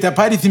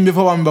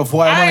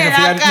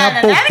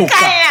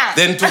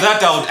 Then to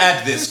that, I would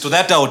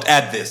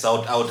add this.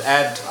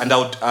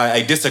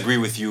 I disagree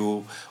with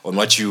you on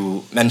what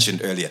you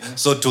mentioned earlier.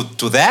 So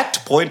to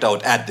that point, I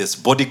would add this.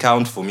 Body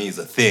count for me is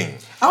a thing.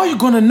 How are you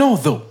gonna know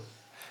though?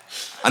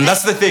 And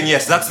that's the thing,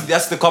 yes.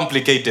 That's the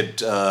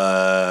complicated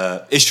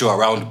issue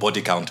around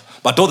body count.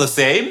 But all the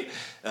same,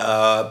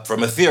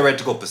 from a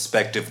theoretical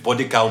perspective,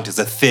 body count is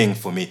a thing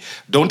for me.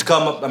 Don't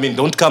come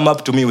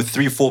up to me with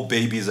 3-4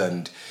 babies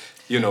and,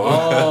 you know.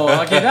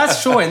 Oh, okay,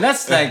 that's showing.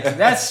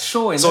 That's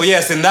showing. So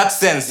yes, in that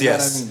sense,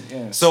 yes. I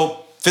mean, yeah.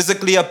 So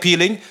physically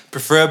appealing,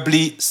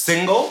 preferably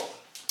single.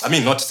 I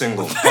mean, not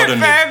single. Pardon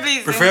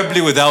me.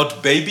 Preferably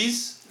without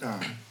babies.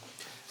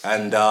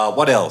 And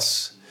what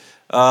else?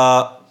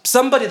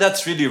 Somebody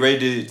that's really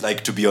ready,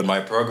 like, to be on my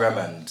program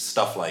and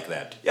stuff like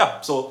that. Yeah.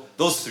 So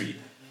those three.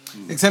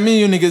 Like, I mean,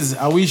 you niggas,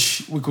 I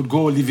wish we could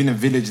go live in a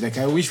village. Like,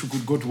 I wish we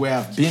could go to where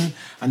I've been,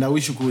 and I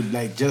wish we could,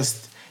 like,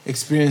 just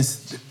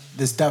experience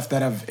the stuff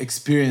that I've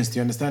experienced.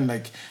 You understand?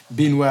 Like,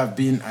 being where I've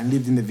been and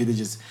lived in the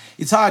villages.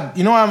 It's hard.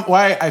 You know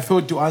why I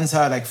failed to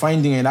answer, like,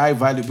 finding a high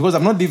value? Because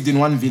I've not lived in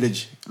one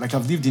village. Like,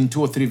 I've lived in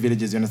 2 or 3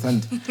 villages, you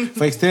understand?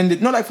 For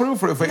extended... No, like, for No,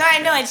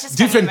 I know, it's just...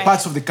 different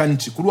parts of the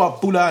country. Kurua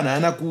Pula,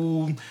 na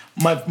ku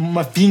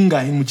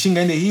Mafinga, in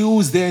Muchinga, in the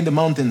hills there in the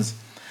mountains.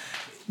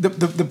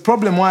 The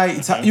problem why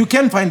it's... You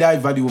can find a high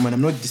value woman.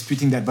 I'm not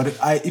disputing that. But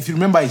if you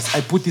remember,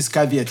 I put this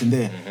caveat in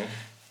there.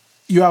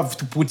 you have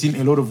to put in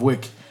a lot of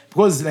work.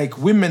 Because like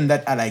women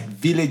that are like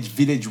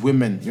village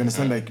women, you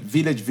understand? Like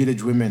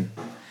village women,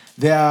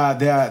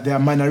 their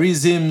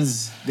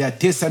mannerisms, their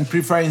tastes and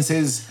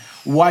preferences,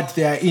 what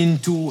they are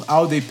into,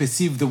 how they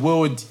perceive the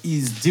world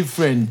is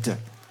different.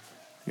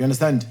 You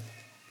understand?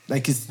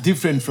 Like it's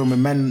different from a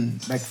man,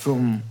 like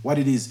from what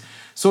it is.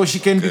 So she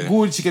can be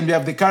good, she can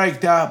have the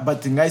character,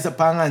 but ngaisa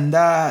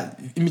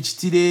panganda,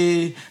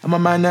 imichitide,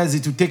 amamanas,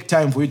 it will take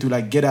time for you to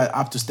like get her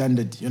up to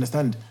standard. You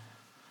understand?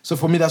 So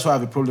for me, that's why I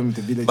have a problem with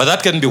the village. But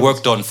that can be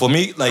worked on. For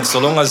me, like so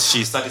long as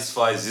she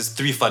satisfies these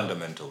 3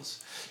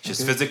 fundamentals.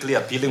 She's physically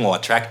appealing or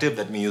attractive.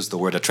 Let me use the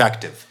word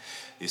attractive.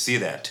 You see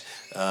that?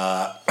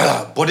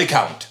 Body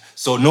count.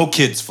 So no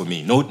kids for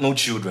me. No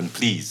children,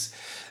 please.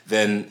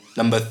 Then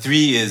number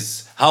 3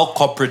 is how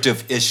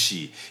cooperative is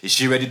she? Is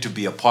she ready to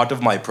be a part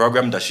of my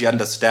program? Does she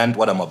understand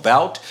what I'm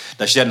about?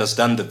 Does she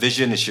understand the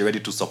vision? Is she ready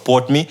to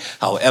support me?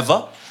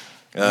 However,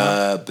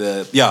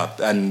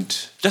 and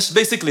just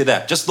basically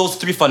that. Just those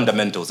 3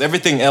 fundamentals.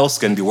 Everything else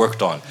can be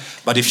worked on.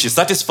 But if she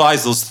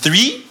satisfies those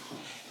 3,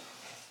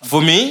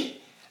 for me,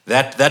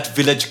 that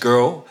village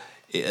girl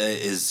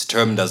is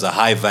termed as a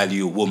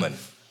high-value woman.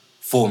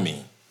 For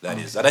me, that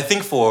is. And I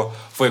think for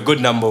a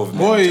good number of men.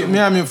 Boy, me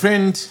and my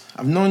friend,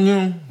 I've known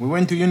you. We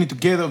went to uni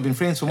together. We've been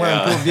friends for more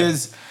than 12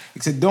 years.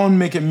 Except don't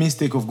make a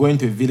mistake of going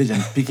to a village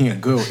and picking a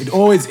girl. It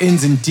always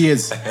ends in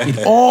tears.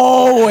 It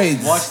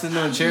always. Watch the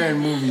Nigerian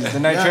movies. The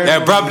Nigerian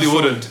I probably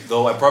wouldn't,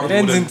 though. I probably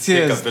ends wouldn't in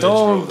tears. pick a village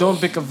girl. Don't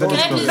pick a village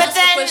Can I girl. please ask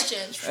a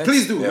question?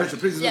 Please do. Rachel,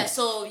 please do. Yeah,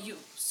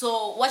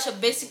 so what you're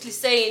basically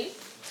saying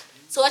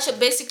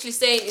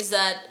is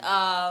that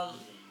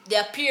the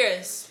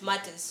appearance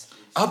matters.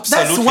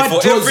 Absolutely, That's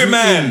what for every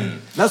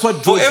man. That's what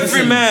For draws you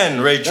every in.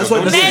 man, Rachel. That's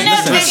what Don't draws say- Men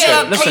are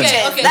visual listen.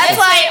 creatures. Okay, That's let's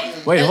why.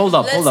 Wait, hold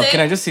up. let's Can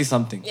say- I just say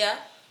something? Yeah,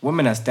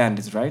 Women have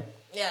standards, right?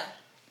 yeah.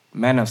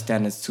 Men have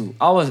standards too.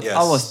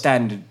 Our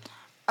standard.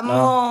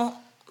 More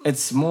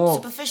It's more.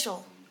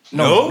 superficial.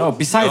 No.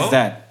 Besides No?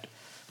 that,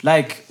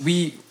 like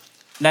we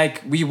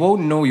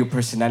won't know your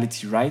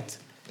personality, right?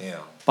 Yeah,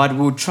 But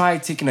we'll try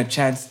taking a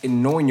chance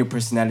in knowing your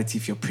personality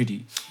if you're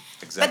pretty.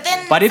 exactly.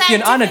 But if you're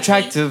scientifically-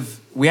 unattractive,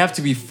 we have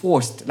to be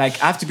forced.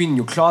 Like I have to be in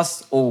your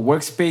class or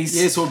workspace.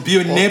 Yes, or be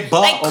a neighbor.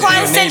 like or be your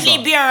constantly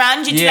neighbor. be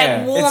around you to Yeah,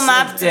 like warm it's-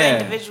 up to the yeah.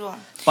 individual.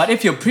 But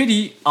if you're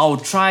pretty, I'll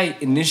try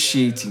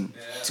initiating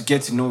to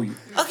get to know you.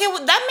 Okay,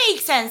 well that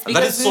makes sense And that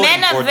because is so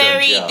men are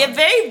important, they're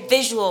very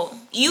visual.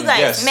 You guys,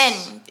 Yes. men,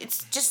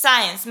 it's just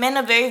science. Men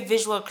are very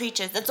visual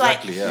creatures. That's why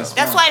Exactly, yeah.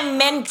 that's why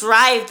men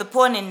drive the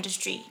porn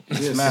industry.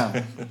 Yes, ma'am.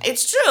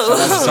 It's true.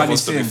 It's Johnny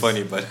supposed to be Sins.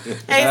 funny, but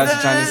That's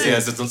what Johnny Sins.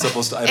 yes, it's not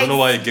supposed to. I don't know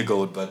why I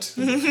giggled, but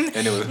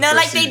anyway. No,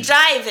 like they proceed.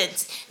 drive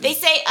it. They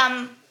say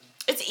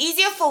it's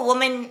easier for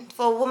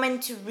a woman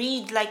to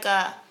read like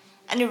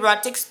an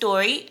erotic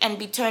story and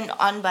be turned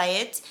on by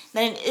it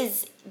than it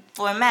is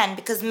for a man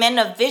because men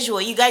are visual.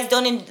 You guys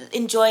don't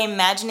enjoy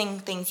imagining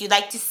things. You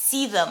like to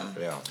see them.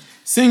 Yeah.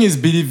 Seeing is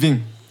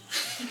believing.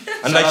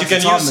 And like out to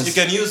Thomas. you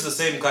can use the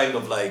same kind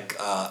of like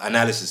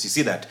analysis. You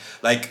see that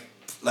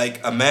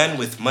like a man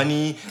with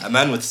money, a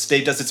man with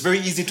status. It's very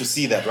easy to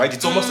see that, right?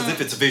 It's almost as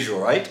if it's visual,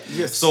 right?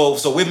 Yes. So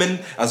women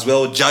as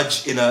well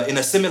judge in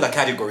a similar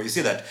category. You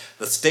see that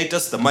the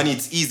status, the money,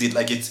 it's easy.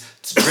 Like it's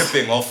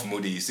dripping off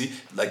Moody. You see,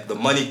 like the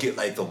money,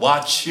 like the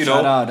watch, you know,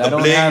 Shout out. I the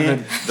don't bling, have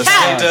it. the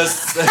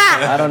status.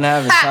 I don't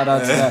have it. Shout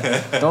out to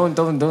that.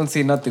 Don't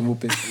say nothing,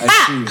 Whoopin.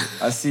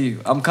 I see you.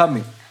 I'm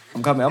coming.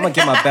 I'm gonna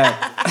get my bag.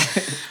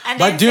 And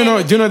But then do you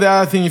say- know the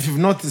other thing? If you've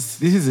noticed,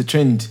 this is a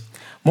trend.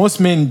 Most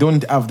men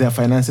don't have their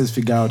finances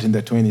figured out in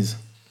their 20s.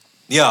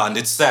 Yeah, and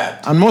it's sad.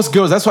 And most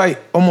girls, that's why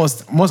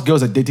most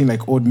girls are dating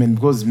like old men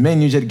because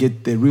men usually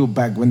get the real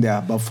bag when they are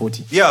above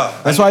 40. Yeah,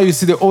 That's why you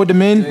see the older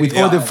men with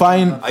all the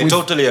fine. I with-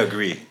 totally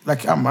agree.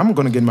 Like I'm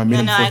gonna get my No,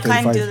 million no, for I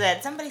 35. can't do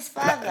that. Somebody's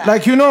father.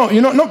 Like you know,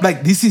 no,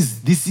 like this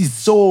is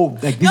so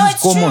like this No, is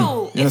it's common. true.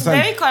 You It's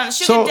understand? very common.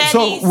 Sugar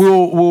So daddies.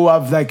 we'll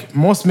have like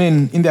most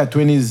men in their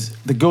 20s,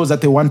 the girls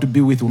that they want to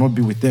be with will not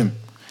be with them.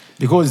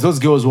 Because those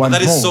girls want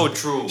that is more. so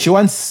true. She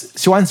wants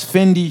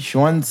Fendi, she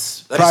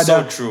wants That is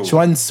Prada, so true. she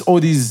wants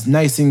all these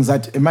nice things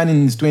that a man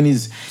in his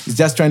 20s is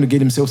just trying to get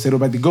himself settled.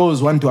 But the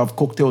girls want to have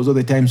cocktails all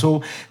the time.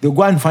 So they'll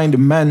go and find a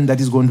man that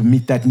is going to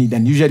meet that need.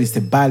 And usually it's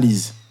the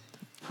Balis.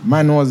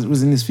 Man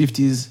who's in his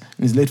 50s,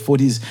 in his late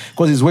 40s,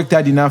 because he's worked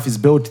hard enough, he's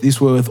built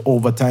this wealth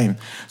over time.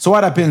 So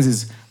what happens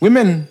is,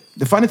 women,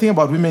 the funny thing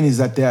about women is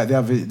that they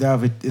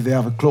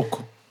have a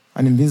clock,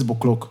 an invisible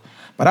clock.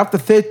 But after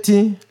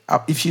 30,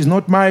 if she's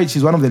not married,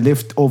 she's one of the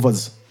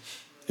leftovers.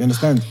 You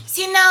understand?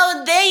 See,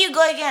 now there you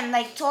go again,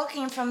 like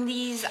talking from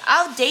these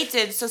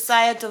outdated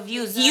societal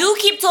views. You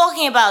keep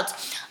talking about,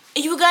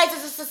 you guys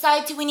as a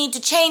society, we need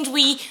to change,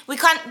 we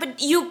can't,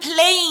 but you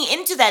playing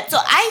into that. So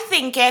I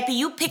think, Cappy,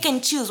 you pick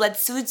and choose what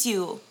suits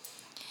you.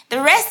 The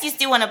rest you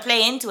still want to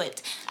play into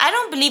it. I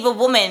don't believe a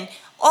woman,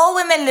 all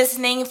women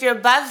listening, if you're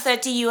above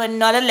 30, you are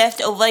not a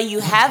leftover, you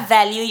have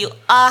value, you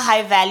are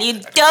high value.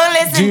 Don't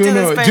listen to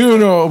this person. Do you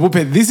know,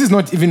 Bupe, this is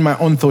not even my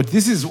own thought.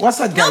 This is, what's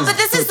that guy? No, but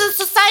this is the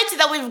society society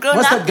that we've grown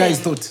What's up that guy's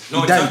in. thought? No,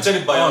 He it's died.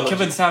 actually biology.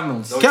 Kevin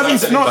Samuels.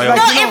 Kevin's not like,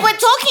 No, you know, if we're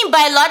talking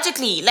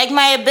biologically, like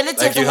my ability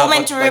Like as a you have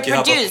woman a- to like you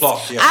have a reproduce,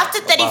 clock, yeah, after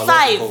a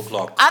biological 35,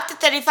 clock. after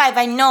 35,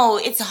 I know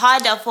it's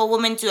harder for a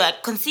woman to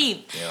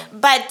conceive. Yeah.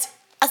 But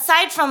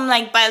aside from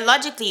like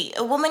biologically,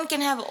 a woman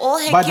can have all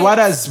her but kids.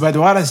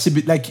 what has she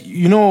be like?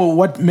 You know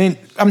what men?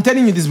 I'm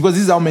telling you this because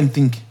this is how men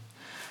think.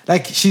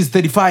 Like she's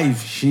 35,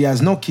 she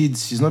has no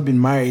kids, she's not been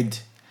married.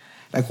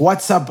 Like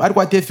what's up?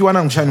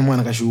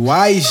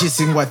 Why is she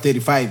single at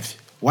 35?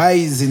 Why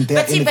isn't there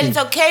But see, but anything? it's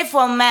okay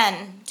for a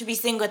man to be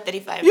single at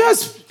 35.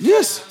 Yes.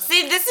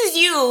 See, this is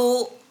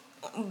you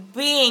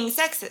being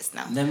sexist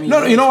now.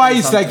 No, you know why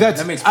it's like that?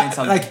 Let me explain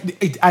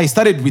something. I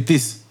started with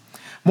this.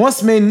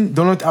 Most men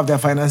do not have their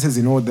finances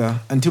in order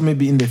until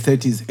maybe in the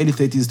 30s, early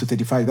 30s to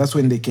 35. That's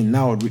when they can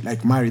now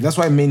like marry. That's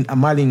why men are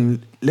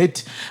marrying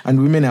late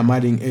and women are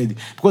marrying early.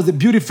 Because the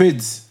beauty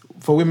fades.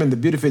 For women, the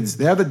beauty fades.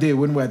 The other day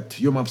when we were at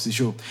Yo Mapsi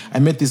show, I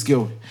met this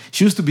girl.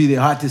 She used to be the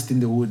hottest in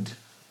the hood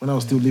when I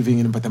was still living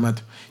in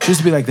Patamato. She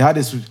used to be like the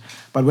hottest.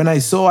 But when I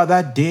saw her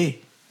that day,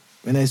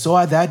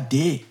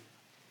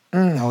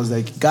 I was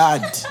like,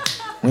 God.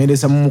 When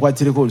there's some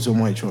so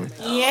much.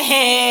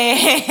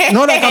 Yeah.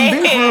 No, like I'm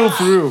being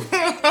for real.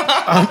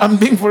 I'm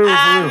being for real.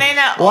 Men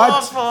are What?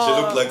 awful.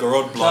 She looked like a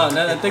roadblock.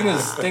 No, the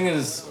thing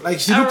is, Like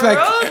she looked like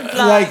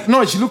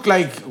roadblock. she looked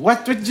like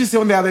what did you say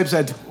on the other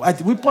website?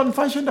 What weapon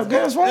fashion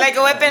against what? Like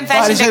a weapon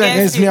Fashion fashioned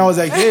against me. you. I was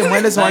like, hey,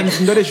 man, let's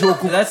show.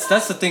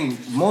 that's the thing.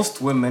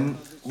 Most women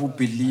who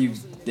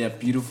believe they're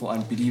beautiful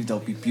and believe they'll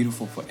be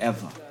beautiful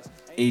forever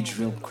age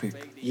real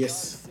quick.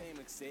 Yes.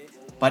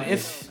 But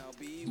if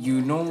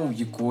you know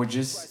you're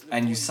gorgeous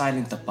and you're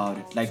silent about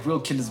it, like real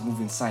killers move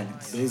in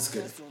silence.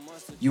 Basically.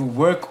 You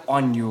work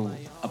on your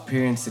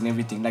appearance and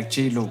everything, like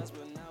J-Lo.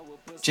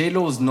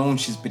 J-Lo is known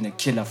she's been a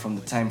killer from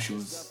the time she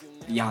was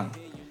young.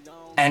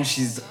 And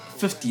she's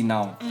 50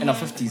 now, in her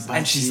 50s,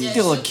 and she's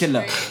still a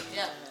killer.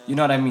 You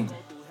know what I mean?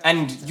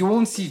 And you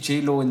won't see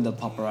J-Lo in the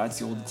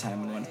paparazzi all the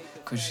time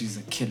because she's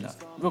a killer.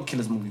 Real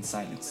killers move in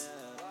silence.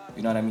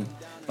 You know what I mean?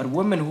 But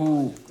women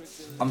who,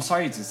 I'm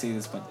sorry to say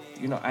this, but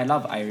you know, I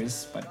love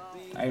Iris, but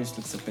Iris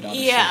looks a bit out of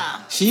shape. Yeah.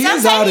 She is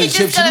Sometimes out of you shape.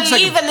 just She gotta looks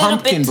like leave a a little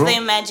pumpkin, bit bro. to the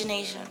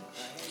imagination.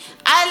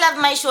 I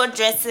love my short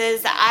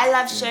dresses. I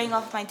love showing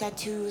off my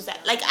tattoos.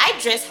 Like, I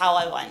dress how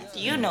I want.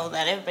 You know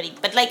that, everybody.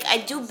 But, like, I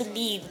do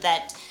believe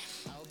that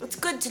it's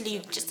good to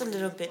leave just a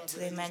little bit to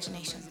the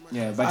imagination.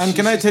 Yeah, but And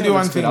can I tell you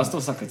one thing? I'll still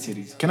suck her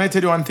titties. Can I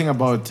tell you one thing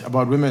about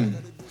women?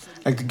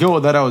 Like the girl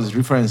that I was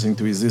referencing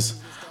to is this.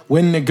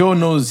 When a girl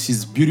knows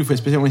she's beautiful,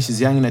 especially when she's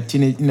young in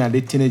her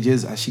late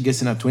teenagers, as she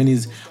gets in her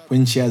 20s,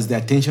 when she has the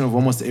attention of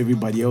almost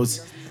everybody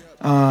else,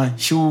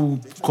 she'll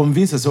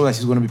convince herself that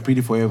she's going to be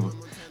pretty forever.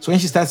 So when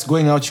she starts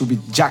going out, she'll be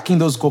jacking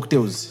those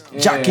cocktails,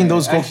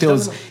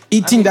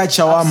 eating that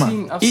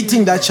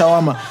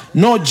shawarma,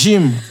 no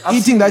gym,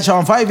 eating that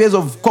shawarma. 5 years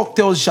of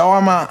cocktails,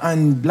 shawarma,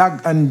 and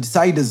black and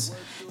ciders.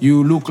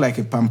 You look like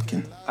a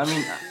pumpkin. I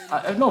mean,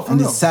 no, for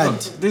And real. it's sad.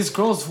 Look, there's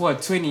girls who are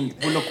 20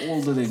 who look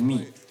older than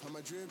me.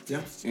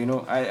 Yeah. You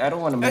know, I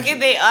don't want to mention. Okay,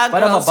 there are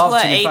but I'm girls who about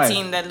are 25.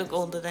 18 that look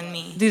older than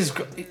me.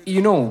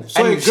 You know,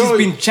 So and a she's girl-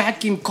 been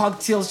tracking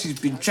cocktails, she's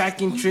been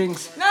tracking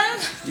drinks. No.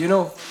 You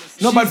know.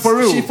 No, but for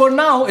real. For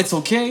now, it's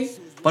okay.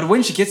 But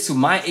when she gets to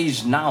my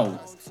age now,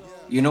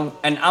 you know,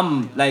 and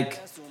I'm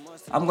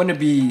gonna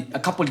be a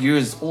couple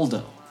years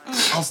older,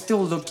 I'll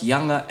still look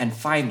younger and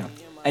finer,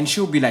 and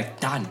she'll be like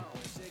done.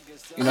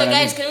 You know Okay, what I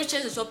guys, mean? can we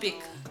change the topic?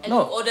 And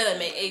No. I'm older than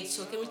my age,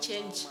 so can we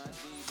change?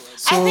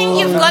 I think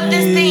you've got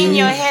this thing in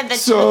your head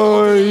that you look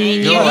older than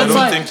me. No, I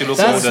don't think you look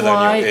that's older than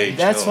why, your age.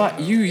 That's no. why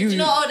you. You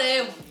know how old I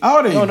am? How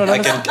old are you? No, I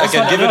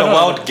can give it a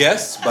wild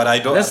guess, but I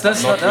don't. Let's I'm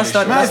not really let's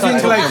not sure. I let's not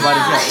think talk like- about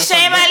it. Yeah, let's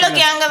Shame not- I look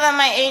younger than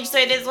my age, so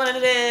it is what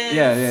it is.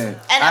 Yeah.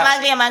 And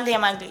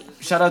I'm ugly.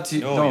 Shout out to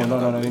you. No, you're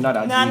not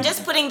ugly. No, I'm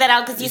just putting that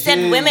out because you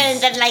said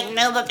women that like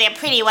know that they're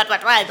pretty, what. So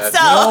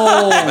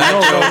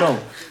No.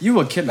 You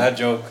a killer. That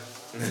joke.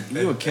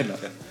 You a killer.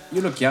 You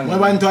look young.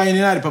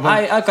 Papa.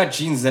 I got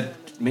genes that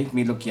make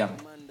me look young.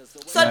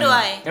 so do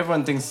I.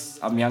 Everyone thinks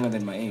I'm younger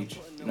than my age.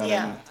 You know what I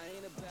Yeah. mean?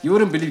 You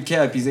wouldn't believe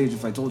KIP's age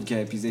if I told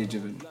KIP's age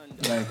even.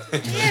 Like,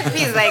 Yeah,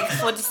 he's like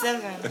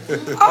 47.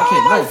 okay,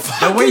 no.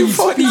 The way he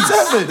speaks.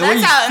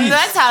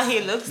 That's how he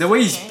looks. The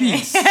way he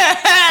speaks.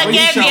 I'm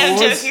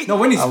joking. No,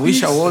 when he speaks,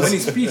 wish I was. when he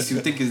speaks, you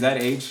think he's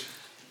that age.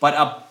 But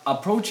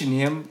approaching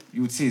him,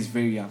 you would say he's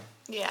very young.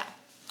 Yeah.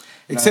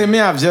 Except me,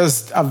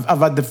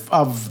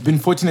 I've been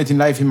fortunate in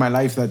life, in my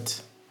life,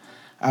 that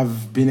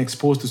I've been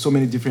exposed to so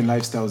many different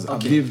lifestyles. I've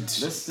Okay.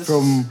 lived This-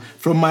 from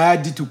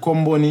Mayadi to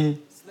Komboni,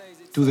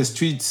 to the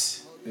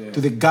streets, to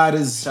the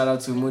gutters. Shout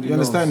out to Moody. You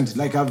understand?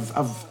 Like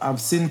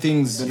I've seen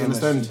things. You Been on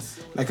the understand?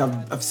 Like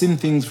I've seen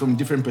things from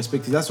different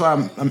perspectives. That's why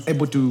I'm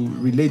able to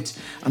relate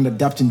and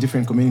adapt in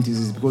different communities.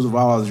 Is because of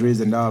how I was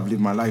raised and how I've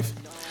lived my life.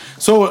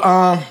 So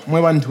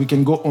Mwewan, we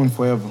can go on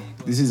forever.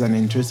 This is an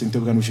interesting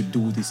topic and we should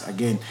do this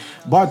again.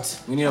 But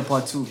We need a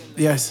part 2.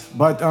 yes,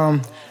 but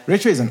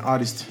Rachel is an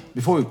artist.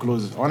 Before we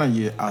close, I wanna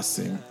hear us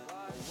sing.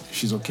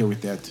 She's okay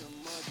with that.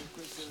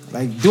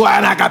 Like, do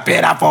an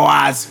acapella for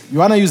us. You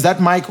wanna use that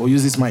mic or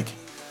use this mic?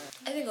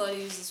 I think I'll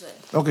use this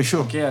one. Okay,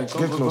 sure. Yeah,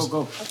 Get close.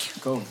 go.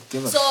 Go,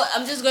 give us. So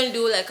I'm just going to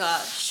do like a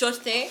short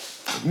thing.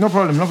 No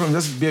problem.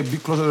 Just be a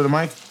bit closer to the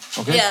mic.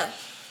 Okay. Yeah.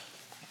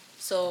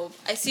 So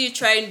I See You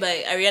Trying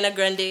by Ariana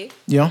Grande.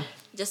 Yeah.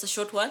 Just a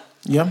short one.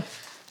 Yeah.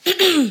 Let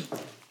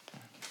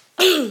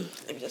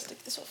me just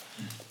take this off.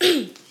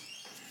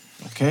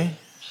 Okay.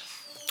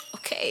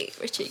 Okay,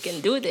 Richard, you can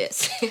do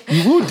this.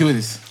 You will do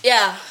this.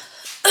 Yeah.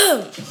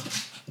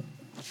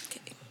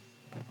 Okay.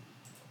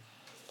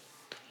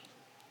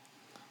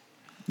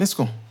 Let's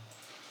go.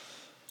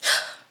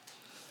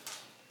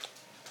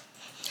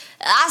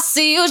 I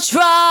see you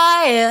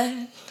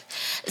trying,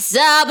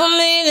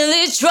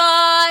 subliminally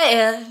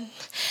trying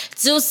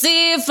to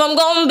see if I'm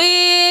gonna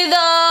be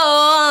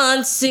the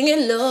one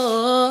singing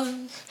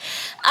along.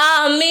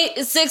 I'm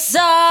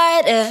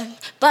excited,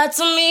 but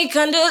to me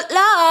kinda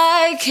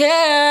like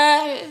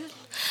it.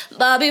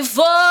 But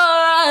before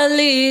I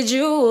lead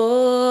you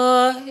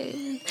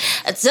on,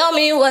 tell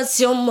me what's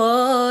your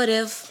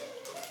motive.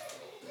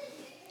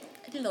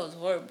 I think that was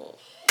horrible.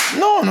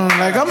 No.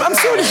 Like I'm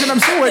still listening. I'm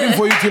still waiting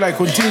for you to like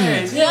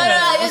continue. No,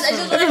 I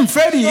just Even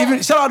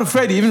Freddie, shout out to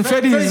Freddie. Even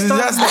Freddie is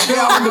just like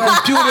there on the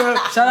computer.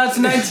 Shout out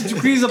to 90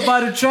 Degrees about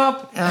to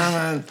drop. Yeah,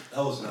 man.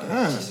 That was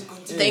nice.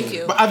 Thank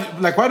you.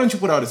 But like, why don't you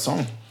put out a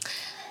song?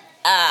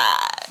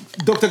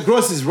 Dr.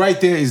 Gross is right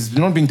there. He's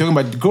not been talking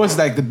about. Gross is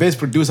like the best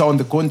producer on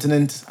the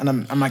continent,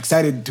 and I'm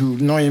excited to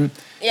know him.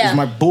 Yeah. He's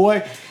my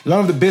boy. One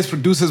of the best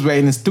producers. We're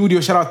in the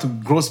studio. Shout out to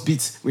Gross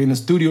Beats. We're in the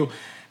studio.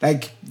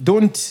 Like,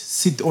 don't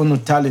sit on your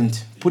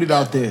talent. Put it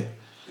out there.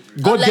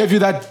 God gave you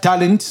that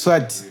talent so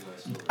that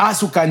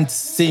us who can't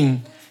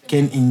sing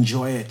can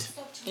enjoy it.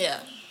 Yeah.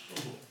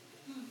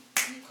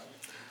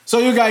 So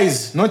you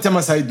guys, no time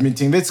aside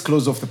meeting. Let's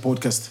close off the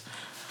podcast.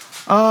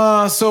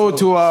 So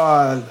to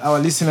our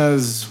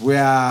listeners, we've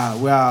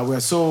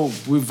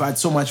had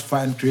so much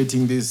fun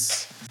creating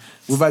this.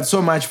 We've had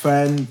so much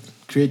fun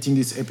creating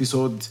this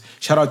episode.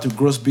 Shout out to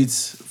Gross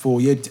Beats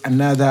for yet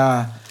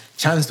another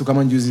chance to come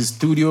and use his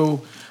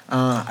studio.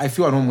 I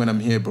feel at home when I'm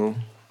here, bro.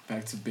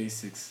 Back to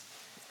basics.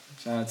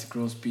 Shout out to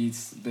Gross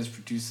Beats, best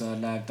producer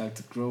alive,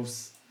 Dr.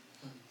 Gross.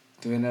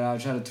 Doing it out.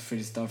 Shout out to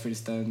Freddie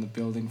Star in the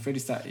building. Freddie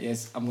Star,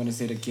 yes, I'm gonna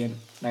say it again.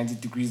 90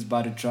 Degrees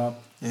about to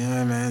drop.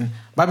 Yeah, man.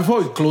 But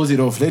before we close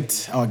it off,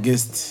 let our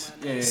guests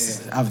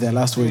have their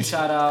last words.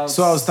 Shout out.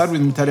 So I'll start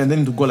with Mutale and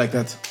then to go like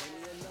that.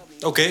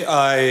 Okay,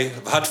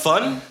 I've had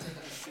fun.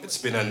 It's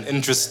been an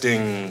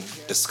interesting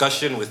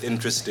discussion with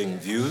interesting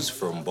views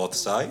from both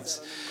sides.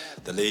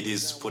 The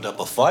ladies put up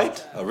a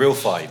fight, a real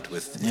fight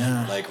with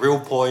like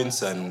real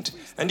points and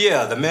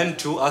yeah, the men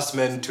too, us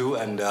men too,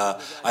 and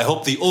I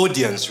hope the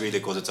audience really,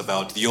 because it's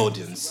about the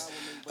audience,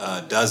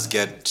 does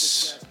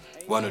get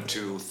one or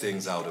two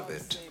things out of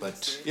it.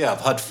 But yeah, I've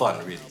had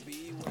fun really.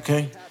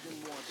 Okay.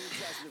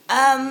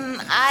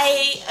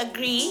 I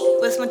agree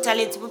with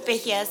Mutale Tupupe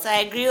here. So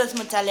I agree with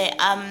Mutale.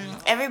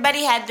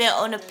 Everybody had their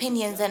own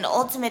opinions, and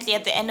ultimately,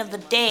 at the end of the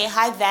day,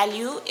 high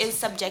value is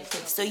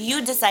subjective. So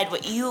you decide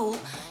what you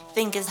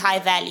think is high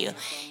value.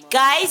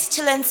 Guys,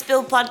 Chill and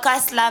Spill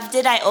podcast, loved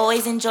it. I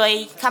always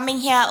enjoy coming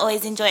here.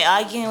 Always enjoy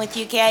arguing with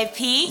you, KIP.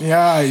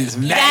 Yeah, it's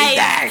amazing.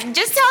 Guys,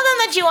 just tell them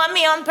that you want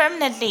me on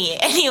permanently.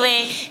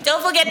 Anyway,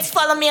 don't forget to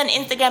follow me on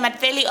Instagram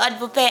at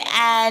FairlyOddBupe.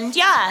 And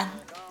yeah,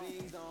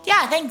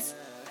 thanks.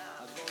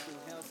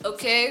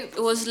 Okay,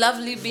 it was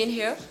lovely being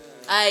here.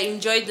 I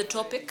enjoyed the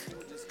topic.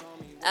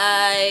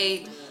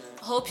 I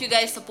hope you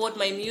guys support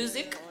my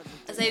music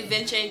as I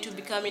venture into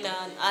becoming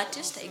an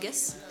artist, I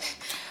guess.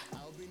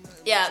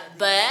 Yeah,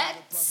 but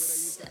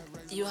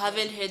you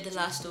haven't heard the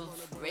last of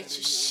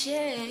Rachel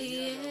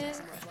Shea.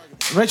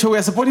 Rachel, we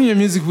are supporting your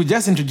music. We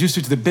just introduced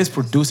you to the best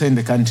producer in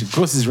the country.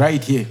 Gross is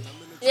right here.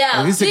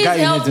 Yeah, this is please the guy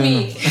help you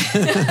me. need to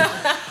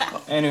know.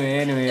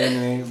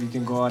 Anyway, we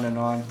can go on and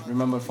on.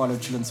 Remember, follow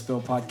Chill and Spill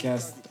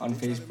podcast on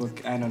Facebook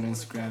and on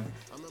Instagram.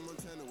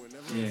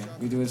 Yeah,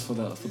 we do this for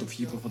the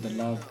people, for the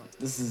love.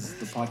 This is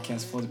the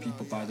podcast for the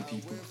people, by the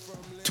people.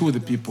 To the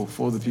people,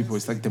 for the people.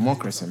 It's like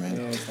democracy, man.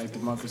 Yeah, it's like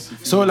democracy.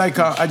 So, like,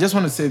 I just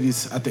want to say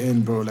this at the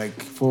end, bro.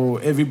 Like,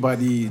 for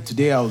everybody,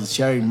 today I was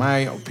sharing my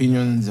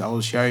opinions. I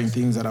was sharing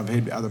things that I've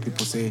heard other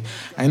people say.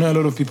 I know a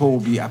lot of people will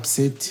be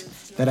upset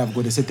that I've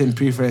got a certain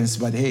preference,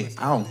 but hey,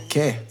 I don't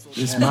care.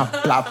 It's my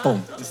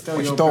platform.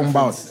 What you talking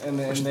about?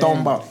 What you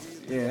talking about?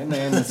 Yeah, in the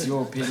end, it's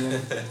your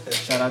opinion.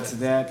 Shout out to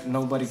that.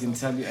 Nobody can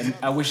tell you. And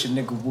I wish a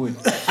nigga would.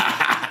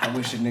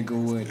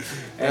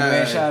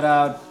 Anyway, shout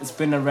out. It's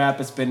been a wrap.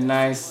 It's been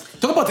nice.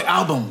 Talk about the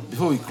album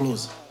before we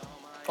close.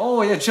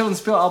 Oh, yeah, Chill and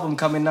Spill album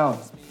coming out.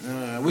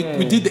 We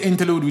did the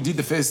interlude, we did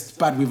the first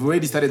part, we've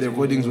already started the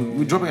recordings.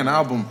 We're dropping an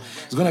album.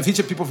 It's going to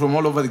feature people from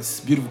all over this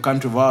beautiful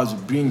country of ours.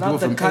 We're bringing people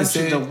from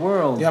country, SA. the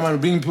world. Yeah, man, we're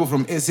bringing people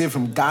from SA,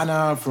 from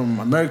Ghana, from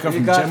America,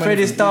 from got Germany.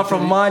 Freddie Star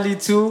from Mali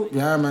too.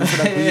 Yeah, man.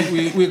 So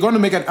that we're going to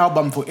make an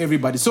album for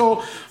everybody.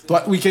 So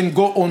we can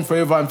go on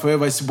forever and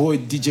forever. It's your boy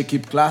DJ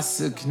Keep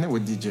Classic.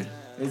 Never DJ.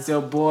 It's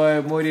your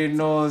boy Moody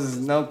Knows.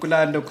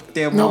 Nakulando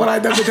Kutemo.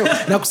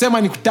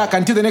 Nakusema ni kutaka.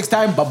 Until the next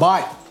time,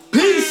 bye-bye.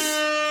 Peace.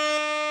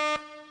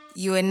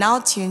 You are now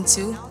tuned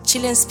to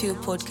Chill and Spill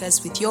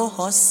podcast with your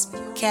hosts,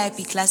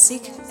 KIP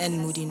Classic and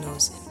Moody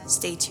Nose.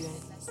 Stay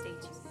tuned.